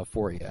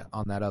for you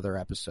on that other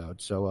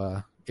episode.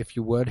 So if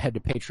you would, head to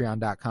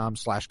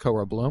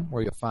patreon.com/KoraBloom,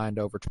 where you'll find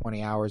over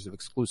 20 hours of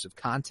exclusive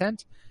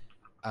content.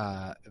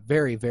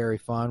 Very, very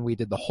fun. We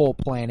did the whole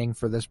planning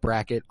for this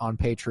bracket on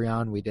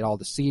Patreon. We did all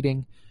the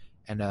seeding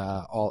and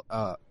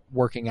all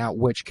working out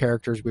which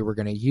characters we were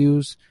going to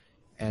use.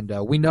 And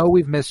we know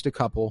we've missed a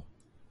couple.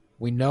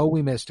 And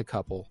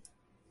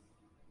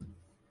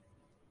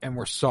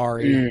we're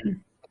sorry.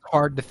 It's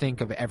hard to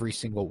think of every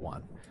single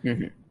one.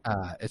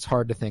 It's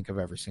hard to think of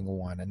every single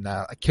one. And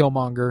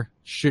Killmonger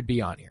should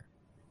be on here.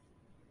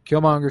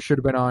 Killmonger should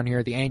have been on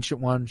here. The Ancient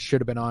One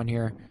should have been on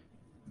here.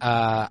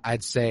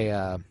 I'd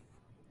say,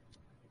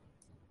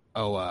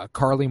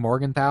 Carly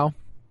Morgenthau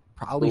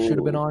probably should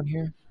have been on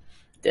here.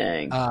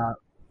 Dang.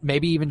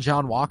 Maybe even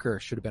John Walker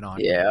should have been on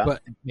here.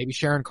 But maybe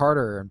Sharon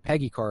Carter and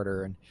Peggy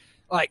Carter and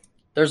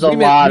there's a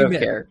lot of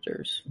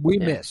characters. We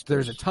missed.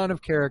 There's a ton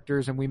of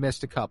characters and we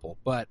missed a couple,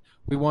 but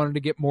we wanted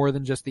to get more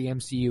than just the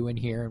MCU in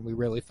here and we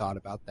really thought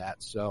about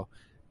that. So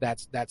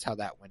that's how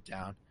that went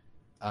down.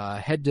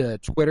 Head to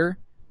Twitter,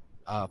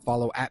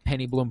 follow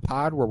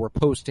 @PennyBloomPod, where we're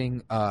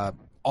posting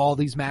all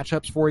these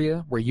matchups for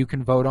you, where you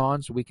can vote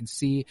on, so we can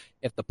see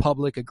if the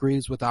public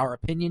agrees with our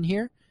opinion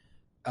here.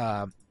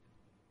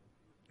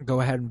 Go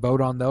ahead and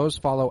vote on those.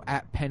 Follow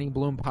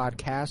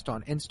 @PennyBloomPodcast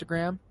on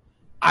Instagram.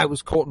 I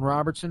was Colton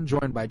Robertson,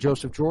 joined by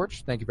Joseph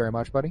George. Thank you very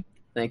much, buddy.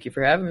 Thank you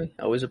for having me.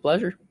 Always a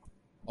pleasure.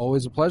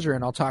 Always a pleasure,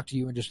 and I'll talk to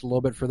you in just a little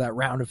bit for that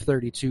Round of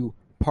 32,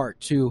 Part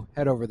 2.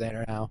 Head over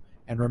there now,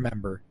 and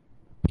remember,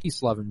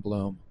 peace, love, and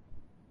bloom,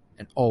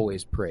 and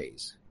always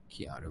praise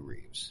Keanu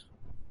Reeves.